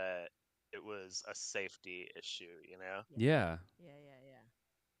so that it was a safety issue, you know? Yeah. Yeah. Yeah, yeah,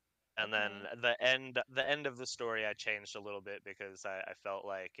 yeah. And then Okay. the end of the story I changed a little bit because I felt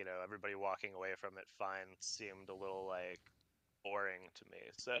like, everybody walking away from it fine seemed a little like boring to me.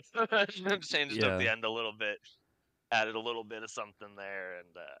 So I changed up Yeah. the end a little bit, added a little bit of something there, and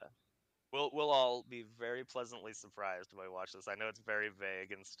we'll all be very pleasantly surprised when we watch this. I know it's very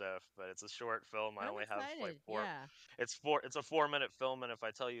vague and stuff, but it's a short film. I I'm only have like excited. four. Yeah. It's a 4-minute film, and if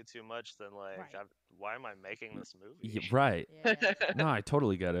I tell you too much, then like, Right. why am I making this Yeah, movie? right. Yeah, yeah, yeah. No, I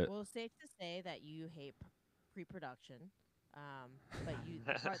totally get it. Well, safe to say that you hate pre-production. But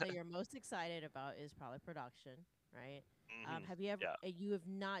the part that you're most excited about is probably production, right? Have you ever Yeah. you have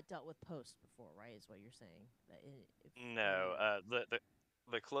not dealt with post before, right? Is what you're saying. If No.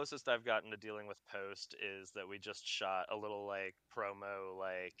 The closest I've gotten to dealing with post is that we just shot a little like promo,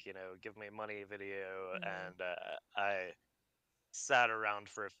 like, give me money video, Mhm. and I sat around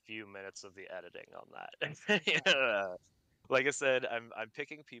for a few minutes of the editing on that. Okay. Like I said, I'm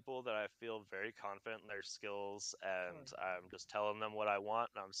picking people that I feel very confident in their skills, Sure. and I'm just telling them what I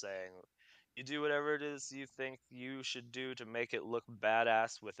want, and I'm saying, you do whatever it is you think you should do to make it look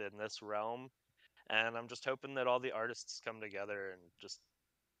badass within this realm, and I'm just hoping that all the artists come together and just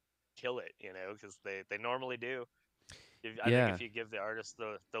kill it, because they normally do. I think Yeah. if you give the artists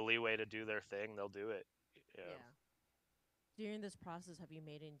the leeway to do their thing, they'll do it. Yeah. Yeah. During this process, have you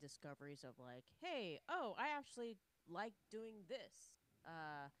made any discoveries of like, hey, oh, I actually like doing this.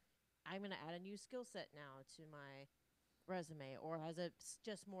 I'm gonna add a new skill set now to my resume, or has it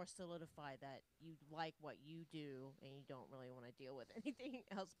just more solidified that you like what you do and you don't really want to deal with anything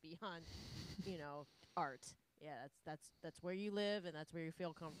else beyond, art? Yeah, that's where you live and that's where you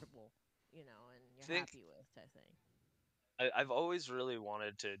feel comfortable, and I you're think happy with type thing. I've always really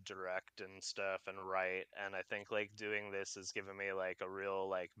wanted to direct and stuff and write, and I think like doing this has given me like a real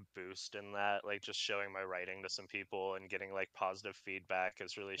like boost in that. Like just showing my writing to some people and getting like positive feedback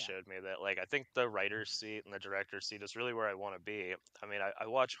has really Yeah. showed me that like I think the writer's seat and the director's seat is really where I want to be. I mean, I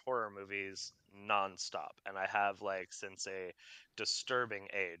watch horror movies nonstop, and I have like since a disturbing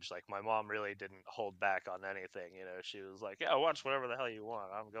age. Like my mom really didn't hold back on anything. She was like, "Yeah, watch whatever the hell you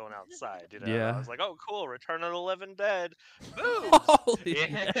want. I'm going outside." And I Yeah. was like, "Oh, cool, Return of the Living Dead." Boobs. Holy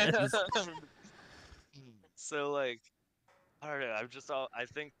Yeah. yes. So like I don't know. I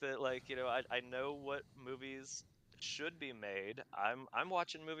think that like I know what movies should be made. I'm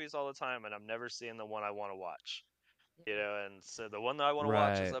watching movies all the time, and I'm never seeing the one I want to watch. Yeah. And so the one that I want to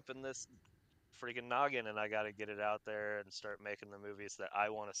watch is Right. up in this freaking noggin, and I got to get it out there and start making the movies that I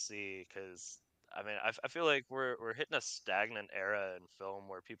want to see. Because I mean, I feel like we're hitting a stagnant era in film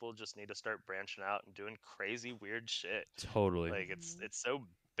where people just need to start branching out and doing crazy weird shit. Totally. Like it's Mhm. it's so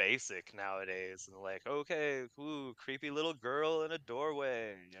basic nowadays, and like, okay, ooh, creepy little girl in a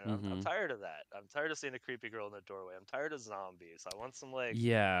doorway. I'm Mhm. tired of that. I'm tired of seeing a creepy girl in a doorway. I'm tired of zombies. I want some like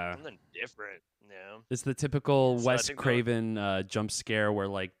Yeah. something different. It's the typical Yeah. So I Wes think that Craven jump scare where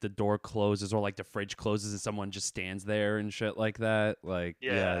like the door closes or like the fridge closes and someone just stands there and shit like that. Like,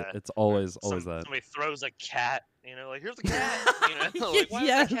 yeah, yeah, it's or always that. somebody throws a cat. Like here's a cat. Like why is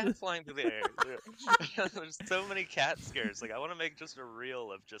that Yes. cat flying through the air? There's so many cat scares. Like I want to make just a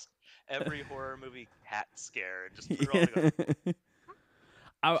reel of just every horror movie cat scare and just put it all together. Yeah.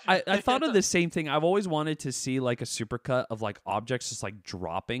 I thought of the same thing. I've always wanted to see like a supercut of like objects just like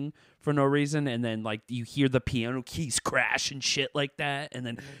dropping for no reason, and then like you hear the piano keys crash and shit like that, and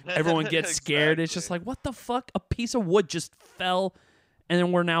then everyone gets scared. It's just Exactly. like, what the fuck? A piece of wood just fell, and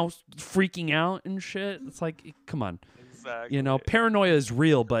then we're now freaking out and shit. It's like, come on. Exactly. Paranoia is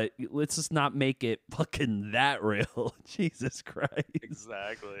real, but let's just not make it fucking that real. Jesus Christ.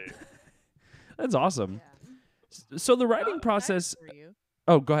 Exactly. That's awesome. Yeah. So the I'm writing excited process. for you.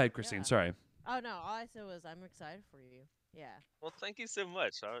 Oh, go ahead, Christine. Yeah. Sorry. Oh no, all I said was I'm excited for you. Yeah. Well, thank you so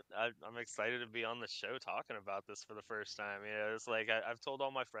much. I'm excited to be on the show talking about this for the first time. It's like I've told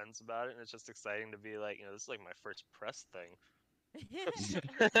all my friends about it, and it's just exciting to be like, this is like my first press thing.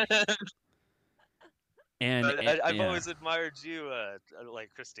 And I've yeah. always admired you,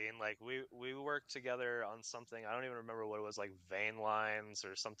 like Christine. Like we worked together on something. I don't even remember what it was, like Vein Lines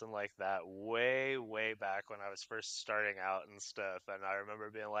or something like that. Way back when I was first starting out and stuff. And I remember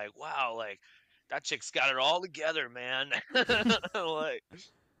being like, "Wow, like that chick's got it all together, man." Like,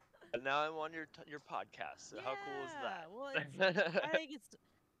 and now I'm on your podcast. So how cool is Yeah. Well, that?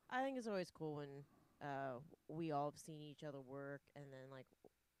 I think it's always cool when we all have seen each other work, and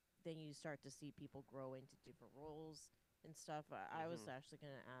then you start to see people grow into different roles and stuff. I was Hmm. actually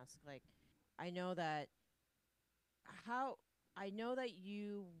gonna ask, like, I know that how I know that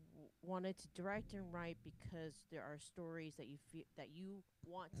you wanted to direct and write because there are stories that you feel that you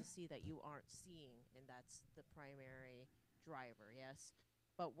want to see that you aren't seeing, and that's the primary driver. Yes,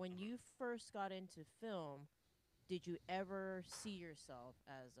 but when you first got into film, did you ever see yourself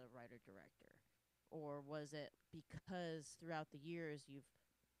as a writer director, or was it because throughout the years you've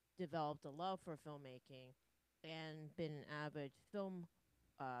developed a love for filmmaking and been an avid film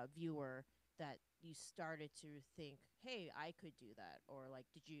viewer that you started to think, hey, I could do that? Or like,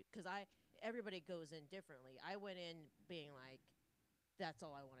 did you, because everybody goes in differently. I went in being like, that's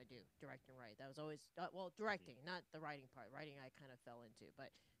all I want to do, direct and write. That was always, well, directing, not the writing part. Writing I kind of fell into, but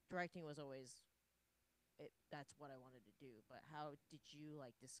directing was always, that's what I wanted to do. But how did you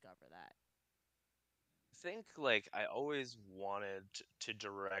like discover that? Think like I always wanted to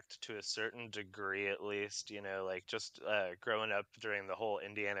direct to a certain degree at least, like just growing up during the whole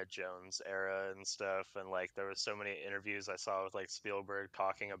Indiana Jones era and stuff, and like there was so many interviews I saw with like Spielberg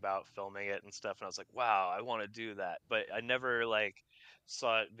talking about filming it and stuff, and I was like, wow, I want to do that. But I never like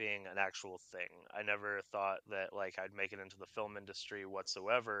saw it being an actual thing. I never thought that like I'd make it into the film industry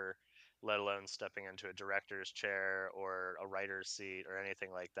whatsoever, let alone stepping into a director's chair or a writer's seat or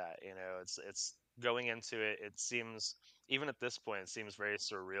anything like that. It's going into it, it seems, even at this point, it seems very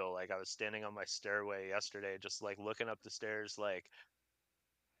surreal. Like I was standing on my stairway yesterday, just like looking up the stairs, like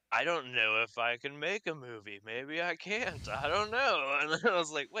I don't know if I can make a movie. Maybe I can't. I don't know. And then I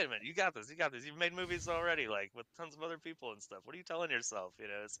was like, wait a minute, you got this. You got this. You've made movies already, like with tons of other people and stuff. What are you telling yourself?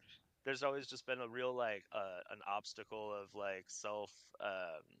 There's always just been a real like an obstacle of like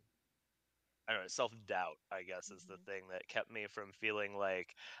I don't know, self doubt, I guess, is the Hmm. thing that kept me from feeling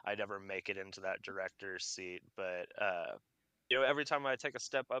like I'd ever make it into that director's seat. But every time I take a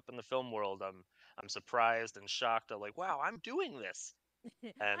step up in the film world, I'm surprised and shocked. I'm like, wow, I'm doing this.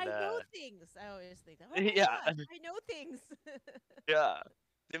 And I know things. I always think that. Oh my yeah, gosh, I know things. yeah.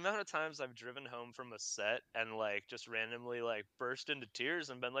 The amount of times I've driven home from a set and like just randomly like burst into tears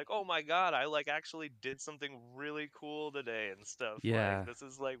and been like, "Oh my God, I like actually did something really cool today and stuff. Like Yeah. this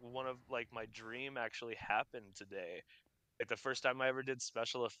is like one of like my dream actually happened today." Like the first time I ever did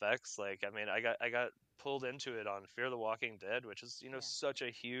special effects, like I mean, I got pulled into it on Fear the Walking Dead, which is Yeah, such a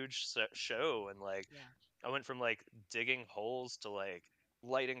huge show, and like yeah. I went from like digging holes to like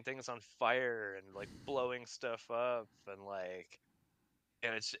lighting things on fire and like blowing stuff up and like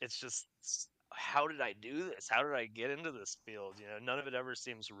and it's just how did I do this? How did I get into this field? None of it ever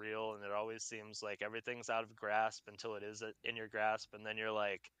seems real, and it always seems like everything's out of grasp until it is in your grasp, and then you're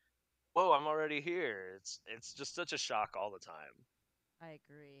like, whoa, I'm already here. It's just such a shock all the time. I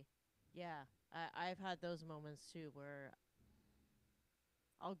agree. Yeah, I've had those moments too where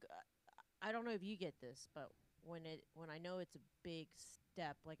I don't know if you get this, but when I know it's a big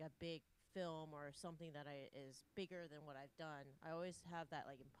step, like a big film or something that I is bigger than what I've done, I always have that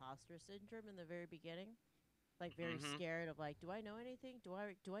like imposter syndrome in the very beginning, like very Hmm. scared of like, do I know anything? Do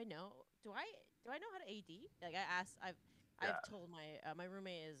I know how to AD? Like I've Yeah. told my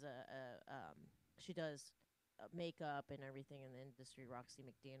roommate is she does makeup and everything in the industry. Roxy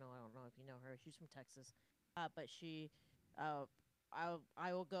McDaniel. I don't know if you know her. She's from Texas, but uh,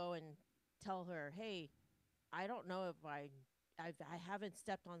 I will go and tell her, hey, I don't know if I haven't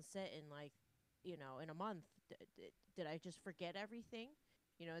stepped on set in like, in a month. Did I just forget everything?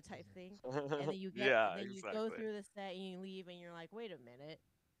 Type thing. Yeah, And then you go exactly. through the set and you leave and you're like, wait a minute,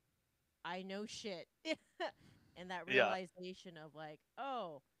 I know shit. And that Yeah. realization of like,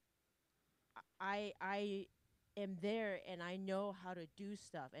 oh, I am there and I know how to do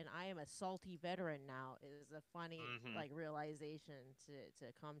stuff and I am a salty veteran now is a funny Hmm. like realization to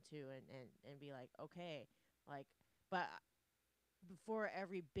come to and be like, okay, like, but before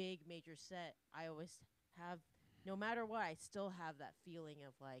every big major set, I always have, no matter what, I still have that feeling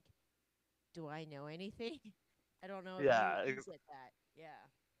of like, do I know anything? I don't know if you Yeah, you get that. Yeah.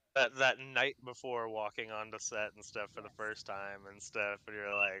 that night before walking onto set and stuff for the Yes. first time and stuff, and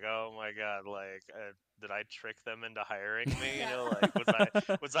you're like, oh my God, like, did I trick them into hiring me? Yeah. Like,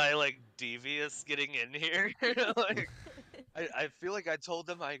 was I like devious getting in here? Like, I feel like I told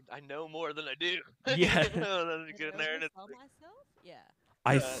them I know more than I do. Yeah. And then you Did get I in there and it's oversell like, myself? Yeah.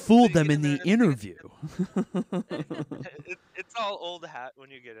 I so fooled you them get in in there the and interview. it's all old hat when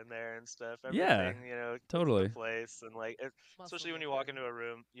you get in there and stuff. Yeah, Everything, clicks into totally. place, and like, Muscle especially when you walk memory. into a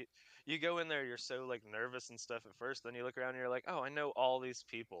room, you go in there, you're so like nervous and stuff at first. Then you look around, and you're like, oh, I know all these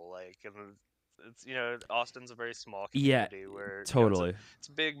people. Like, and it's Austin's a very small Yeah, community where totally. it's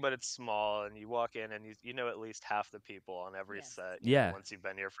big, but it's small, and you walk in and you know at least half the people on every Yes. set. Yeah. Once you've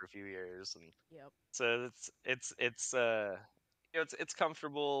been here for a few years, and Yep. so it's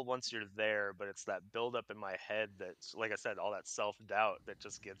comfortable once you're there, but it's that buildup in my head that's, like I said, all that self doubt that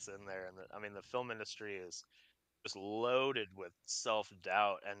just gets in there. And I mean, the film industry is just loaded with self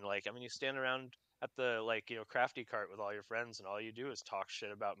doubt. And like, I mean, you stand around at the crafty cart with all your friends, and all you do is talk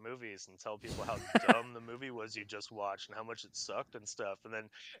shit about movies and tell people how dumb the movie was you just watched and how much it sucked and stuff. And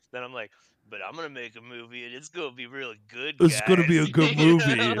then I'm like, but I'm gonna make a movie and it's gonna be really good, It's gonna be a guys. good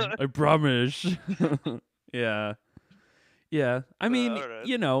movie. I promise. Yeah. Yeah. I So I mean, don't know.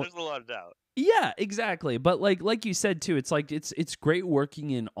 you know, There's a lot of doubt. yeah, exactly. But like you said too, it's like it's great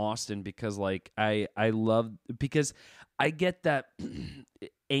working in Austin because like I love because I get that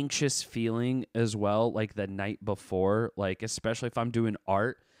anxious feeling as well like the night before, like especially if I'm doing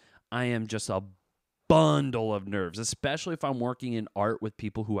art, I am just a bundle of nerves, especially if I'm working in art with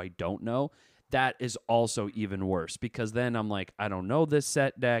people who I don't know. That is also even worse because then I'm like, I don't know this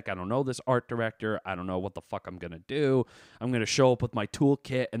set deck. I don't know this art director. I don't know what the fuck I'm going to do. I'm going to show up with my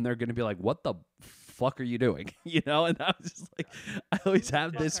toolkit and they're going to be like, what the fuck are you doing? You know? And I was just like, I always Who the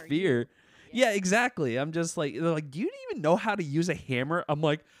have fuck this are fear. you? Yeah, exactly. I'm just like, they're like, do you even know how to use a hammer? I'm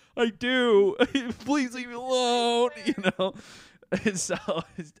like, I do. Please leave me alone. You know? And so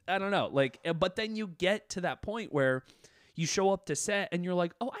I don't know. Like, but then you get to that point where you show up to set and you're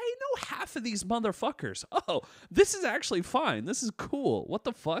like, oh, I know half of these motherfuckers. Oh, this is actually fine. This is cool. What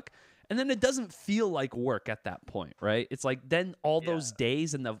the fuck? And then it doesn't feel like work at that point, right? It's like then all Yeah. those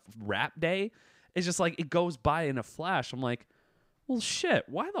days and the rap day, it's just like it goes by in a flash. I'm like, well, shit,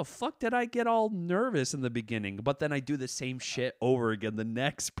 why the fuck did I get all nervous in the beginning? But then I do the same shit over again the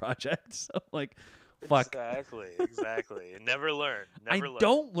next project. So, like, fuck. Exactly. Never learn. I Never learn.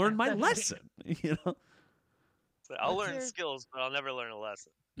 don't learn my lesson, you know? So I'll What's learn your skills, but I'll never learn a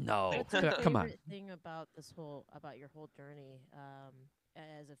lesson. No, What's your come on. favorite thing about about your whole journey,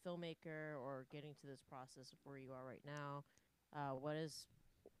 as a filmmaker or getting to this process of where you are right now? What is?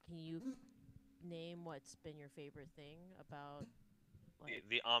 Can you name what's been your favorite thing about like?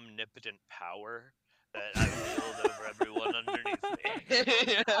 The omnipotent power that I wield over everyone underneath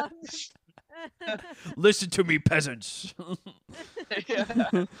me. Listen to me, peasants. Yeah.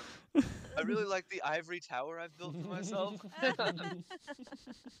 I really like the ivory tower I've built for myself.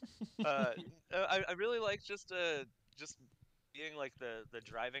 I really like just being like the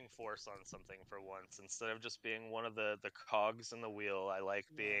driving force on something for once instead of just being one of the cogs in the wheel. I like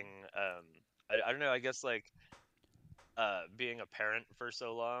Yeah. being I don't know, I guess like being a parent for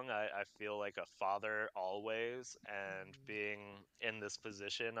so long, I feel like a father always, and being in this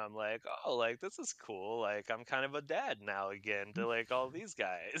position, I'm like, oh, like this is cool. Like I'm kind of a dad now again to like all these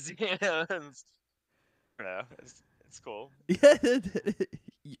guys, you know, it's cool. Yeah,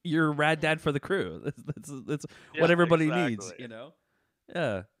 you're a rad dad for the crew. That's what Yeah, everybody needs, exactly. you know?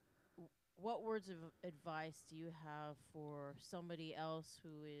 Yeah. What words of advice do you have for somebody else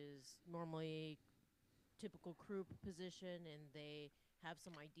who is normally typical crew position and they have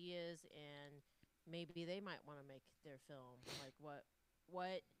some ideas and maybe they might want to make their film? Like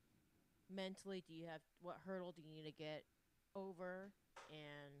what mentally do you have? What hurdle do you need to get over?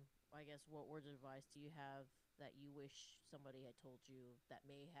 And I guess what words of advice do you have that you wish somebody had told you that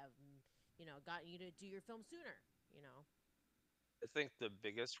may have, gotten you to do your film sooner? You know. I think the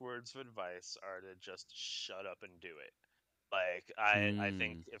biggest words of advice are to just shut up and do it. Like I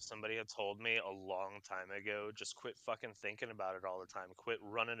think Mm, if somebody had told me a long time ago, just quit fucking thinking about it all the time. Quit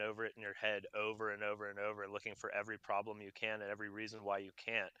running over it in your head over and over and over, looking for every problem you can and every reason why you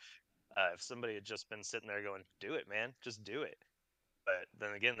can't. If somebody had just been sitting there going, "Do it, man, just do it." But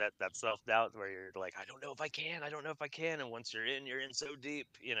then again, that self doubt where you're like, I don't know if I can, I don't know if I can, and once you're in so deep,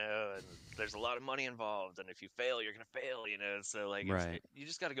 and there's a lot of money involved, and if you fail, you're gonna fail, So like, right. you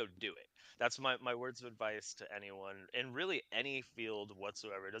just got to go do it. That's my words of advice to anyone in really any field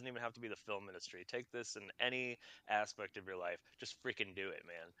whatsoever. It doesn't even have to be the film industry. Take this in any aspect of your life. Just freaking do it,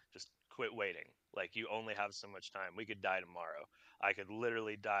 man. Just quit waiting. Like you only have so much time. We could die tomorrow. I could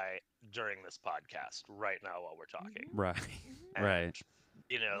literally die during this podcast right now while we're talking. Mhm. Right. Mhm. Right.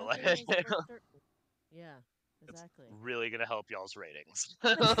 And Nothing like is for certain. Yeah. Exactly. Really gonna help y'all's ratings.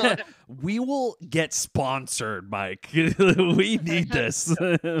 We will get sponsored, Mike. We need this.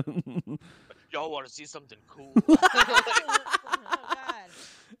 Y'all want to see something cool? Oh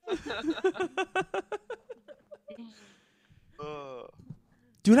God.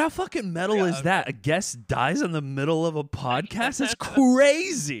 Dude, how fucking metal is that? A guest dies in the middle of a podcast? That's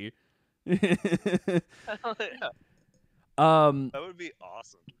crazy. Hell yeah. That would be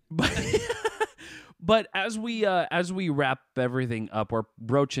awesome. But as we wrap everything up, we're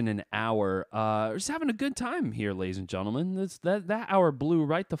broaching an hour. We're just having a good time here, ladies and gentlemen. That hour blew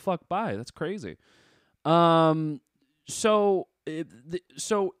right the fuck by. That's crazy. So the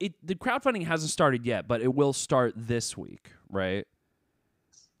crowdfunding hasn't started yet, but it will start this week, right?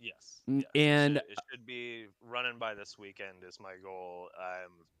 Yes. And it should be running by this weekend is my goal.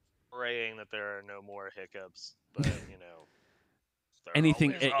 I'm praying that there are no more hiccups, but there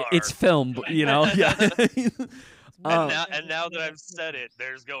anything, always are. it's filmed, yeah. And now that I've said it,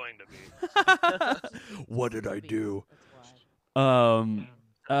 there's going to be. What did I do? That's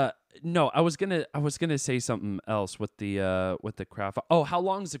why. No, I was gonna say something else with the crowdfunding. Oh, how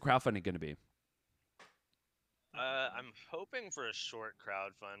long is the crowdfunding gonna be? I'm hoping for a short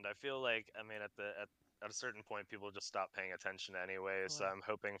crowd fund. I feel like, at a certain point, people just stop paying attention anyway. So I'm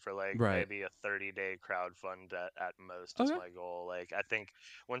hoping for maybe a 30-day crowd fund at most is my goal. Like, I think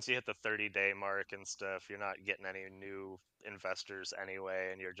once you hit the 30-day mark and stuff, you're not getting any new investors anyway,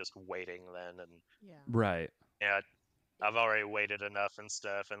 and you're just waiting then. And Right. yeah, I've already waited enough and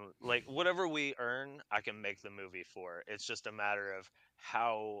stuff, and whatever we earn, I can make the movie for. It's just a matter of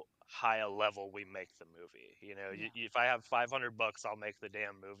how high a level we make the movie. If I have $500, I'll make the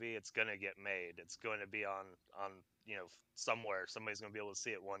damn movie. It's gonna get made. It's going to be on somewhere. Somebody's gonna be able to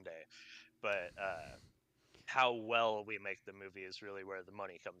see it one day. But how well we make the movie is really where the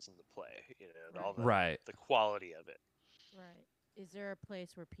money comes into play. All the quality of it. Right. Is there a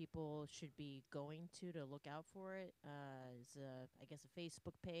place where people should be going to look out for it? Is I guess a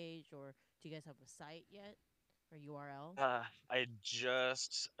Facebook page, or do you guys have a site yet, or URL? I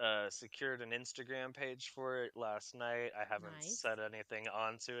just secured an Instagram page for it last night. I haven't set anything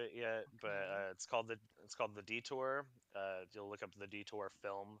onto it yet, but it's called the Detour. You'll look up the Detour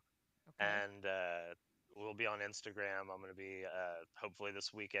film, and we'll be on Instagram. I'm going to be hopefully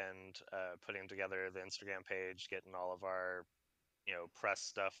this weekend putting together the Instagram page, getting all of our press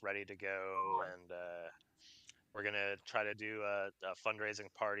stuff ready to go, and we're gonna try to do a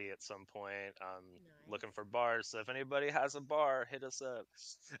fundraising party at some point. Looking for bars, so if anybody has a bar, hit us up.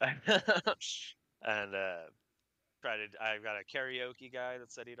 And I've got a karaoke guy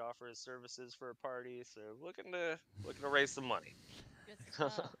that said he'd offer his services for a party, so looking to raise some money. Good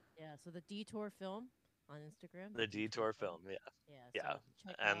stuff. Yeah. So the Detour film on Instagram. The Detour film, yeah. Yeah.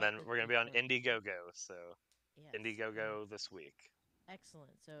 So and then we're gonna be on Indiegogo, so Indiegogo this week.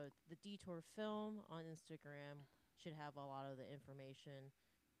 Excellent. So the Detour film on Instagram should have a lot of the information,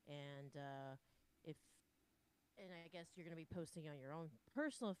 and I guess you're going to be posting on your own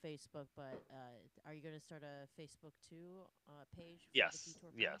personal Facebook, but are you going to start a Facebook page? For Yes, the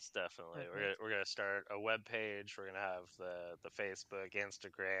Detour film? yes, definitely. We're gonna start a web page. We're gonna have the Facebook,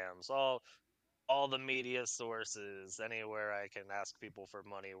 Instagrams, all the media sources. Anywhere I can ask people for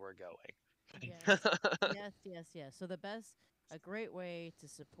money, we're going. Yes. So a great way to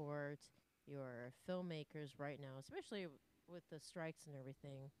support your filmmakers right now, especially with the strikes and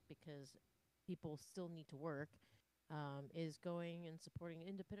everything, because people still need to work, is going and supporting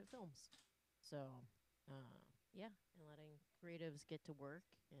independent films. So, and letting creatives get to work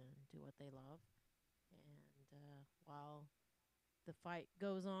and do what they love. And while the fight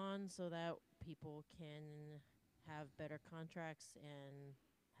goes on so that people can have better contracts and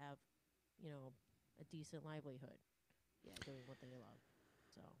have, a decent livelihood. Yeah, doing what they love.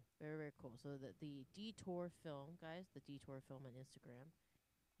 So very, very cool. So the Detour film, guys, the Detour film on Instagram,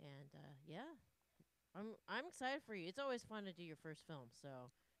 and I'm excited for you. It's always fun to do your first film,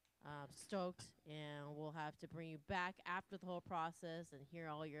 so stoked, and we'll have to bring you back after the whole process and hear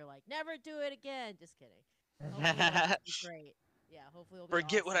all your never do it again. Just kidding. Hopefully it'll be great. Yeah, hopefully it'll be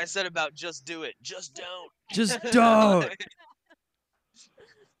Forget what I awesome. said about just do it. Just don't. Just don't.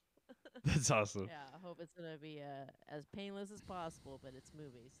 That's awesome. Yeah, I hope it's gonna be as painless as possible, but it's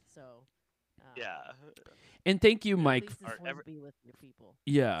movies, so yeah. And thank you, Mike. Be with your people.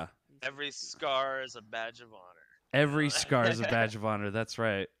 Yeah. Every scar is a badge of honor. Every scar is a badge of honor. That's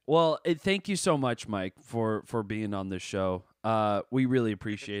right. Well, thank you so much, Mike, for being on this show. We really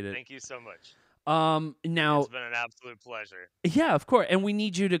appreciate it. Thank you so much. Now, It's been an absolute pleasure. yeah, of course, and we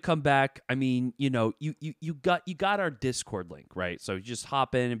need you to come back. I mean, you got our Discord link, right? So you just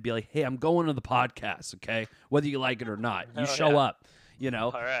hop in and be like, "Hey, I'm going to the podcast," okay? Whether you like it or not, you Hell show yeah. up.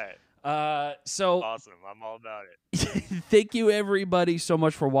 All right. So Awesome. I'm all about it. thank you everybody so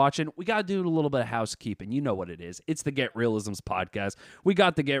much for watching. We got to do a little bit of housekeeping. You know what it is. It's the Get Realisms podcast. We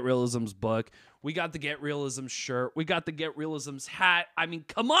got the Get Realisms book. We got the Get Realisms shirt. We got the Get Realisms hat. I mean,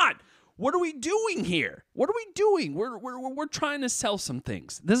 come on. What are we doing here? What are we doing? We're trying to sell some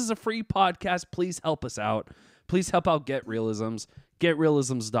things. This is a free podcast. Please help us out. Please help out Get Realisms.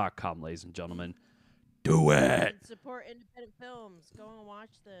 GetRealisms.com, ladies and gentlemen. Do it. And support independent films. Go and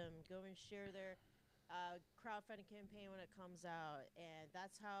watch them. Go and share their crowdfunding campaign when it comes out. And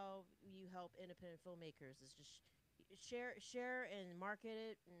that's how you help independent filmmakers. Is just share and market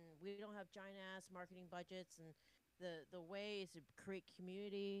it. And we don't have giant ass marketing budgets. And the way is to create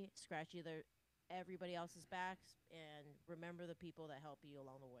community, scratch everybody else's backs, and remember the people that help you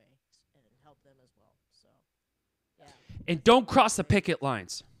along the way, and help them as well. So, yeah. And don't cross the picket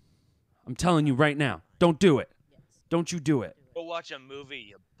lines. I'm telling you right now. Don't do it. Yes. Don't you do it. Go watch a movie,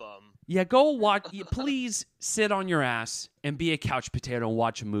 you bum. Yeah, go watch. Please sit on your ass and be a couch potato and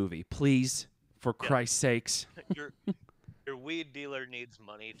watch a movie. Please, for Christ's sakes. Your weed dealer needs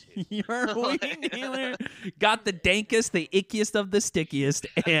money too. Your weed dealer got the dankest, the ickiest of the stickiest,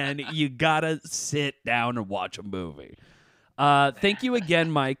 and you gotta sit down and watch a movie. Thank you again,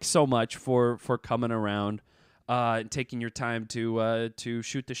 Mike, so much for coming around and taking your time to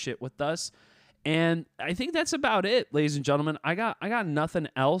shoot the shit with us. And I think that's about it, ladies and gentlemen. I got nothing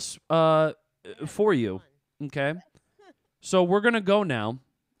else for you. Okay, so we're gonna go now.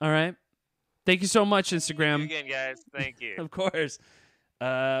 All right. Thank you so much, Instagram. Thank you again, guys. Thank you. Of course.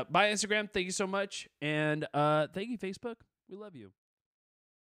 Bye, Instagram. Thank you so much. And thank you, Facebook. We love you.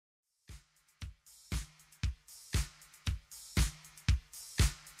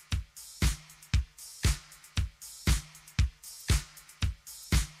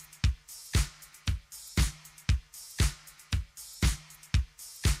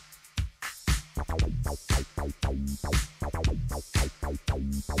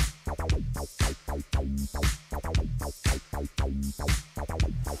 Bye.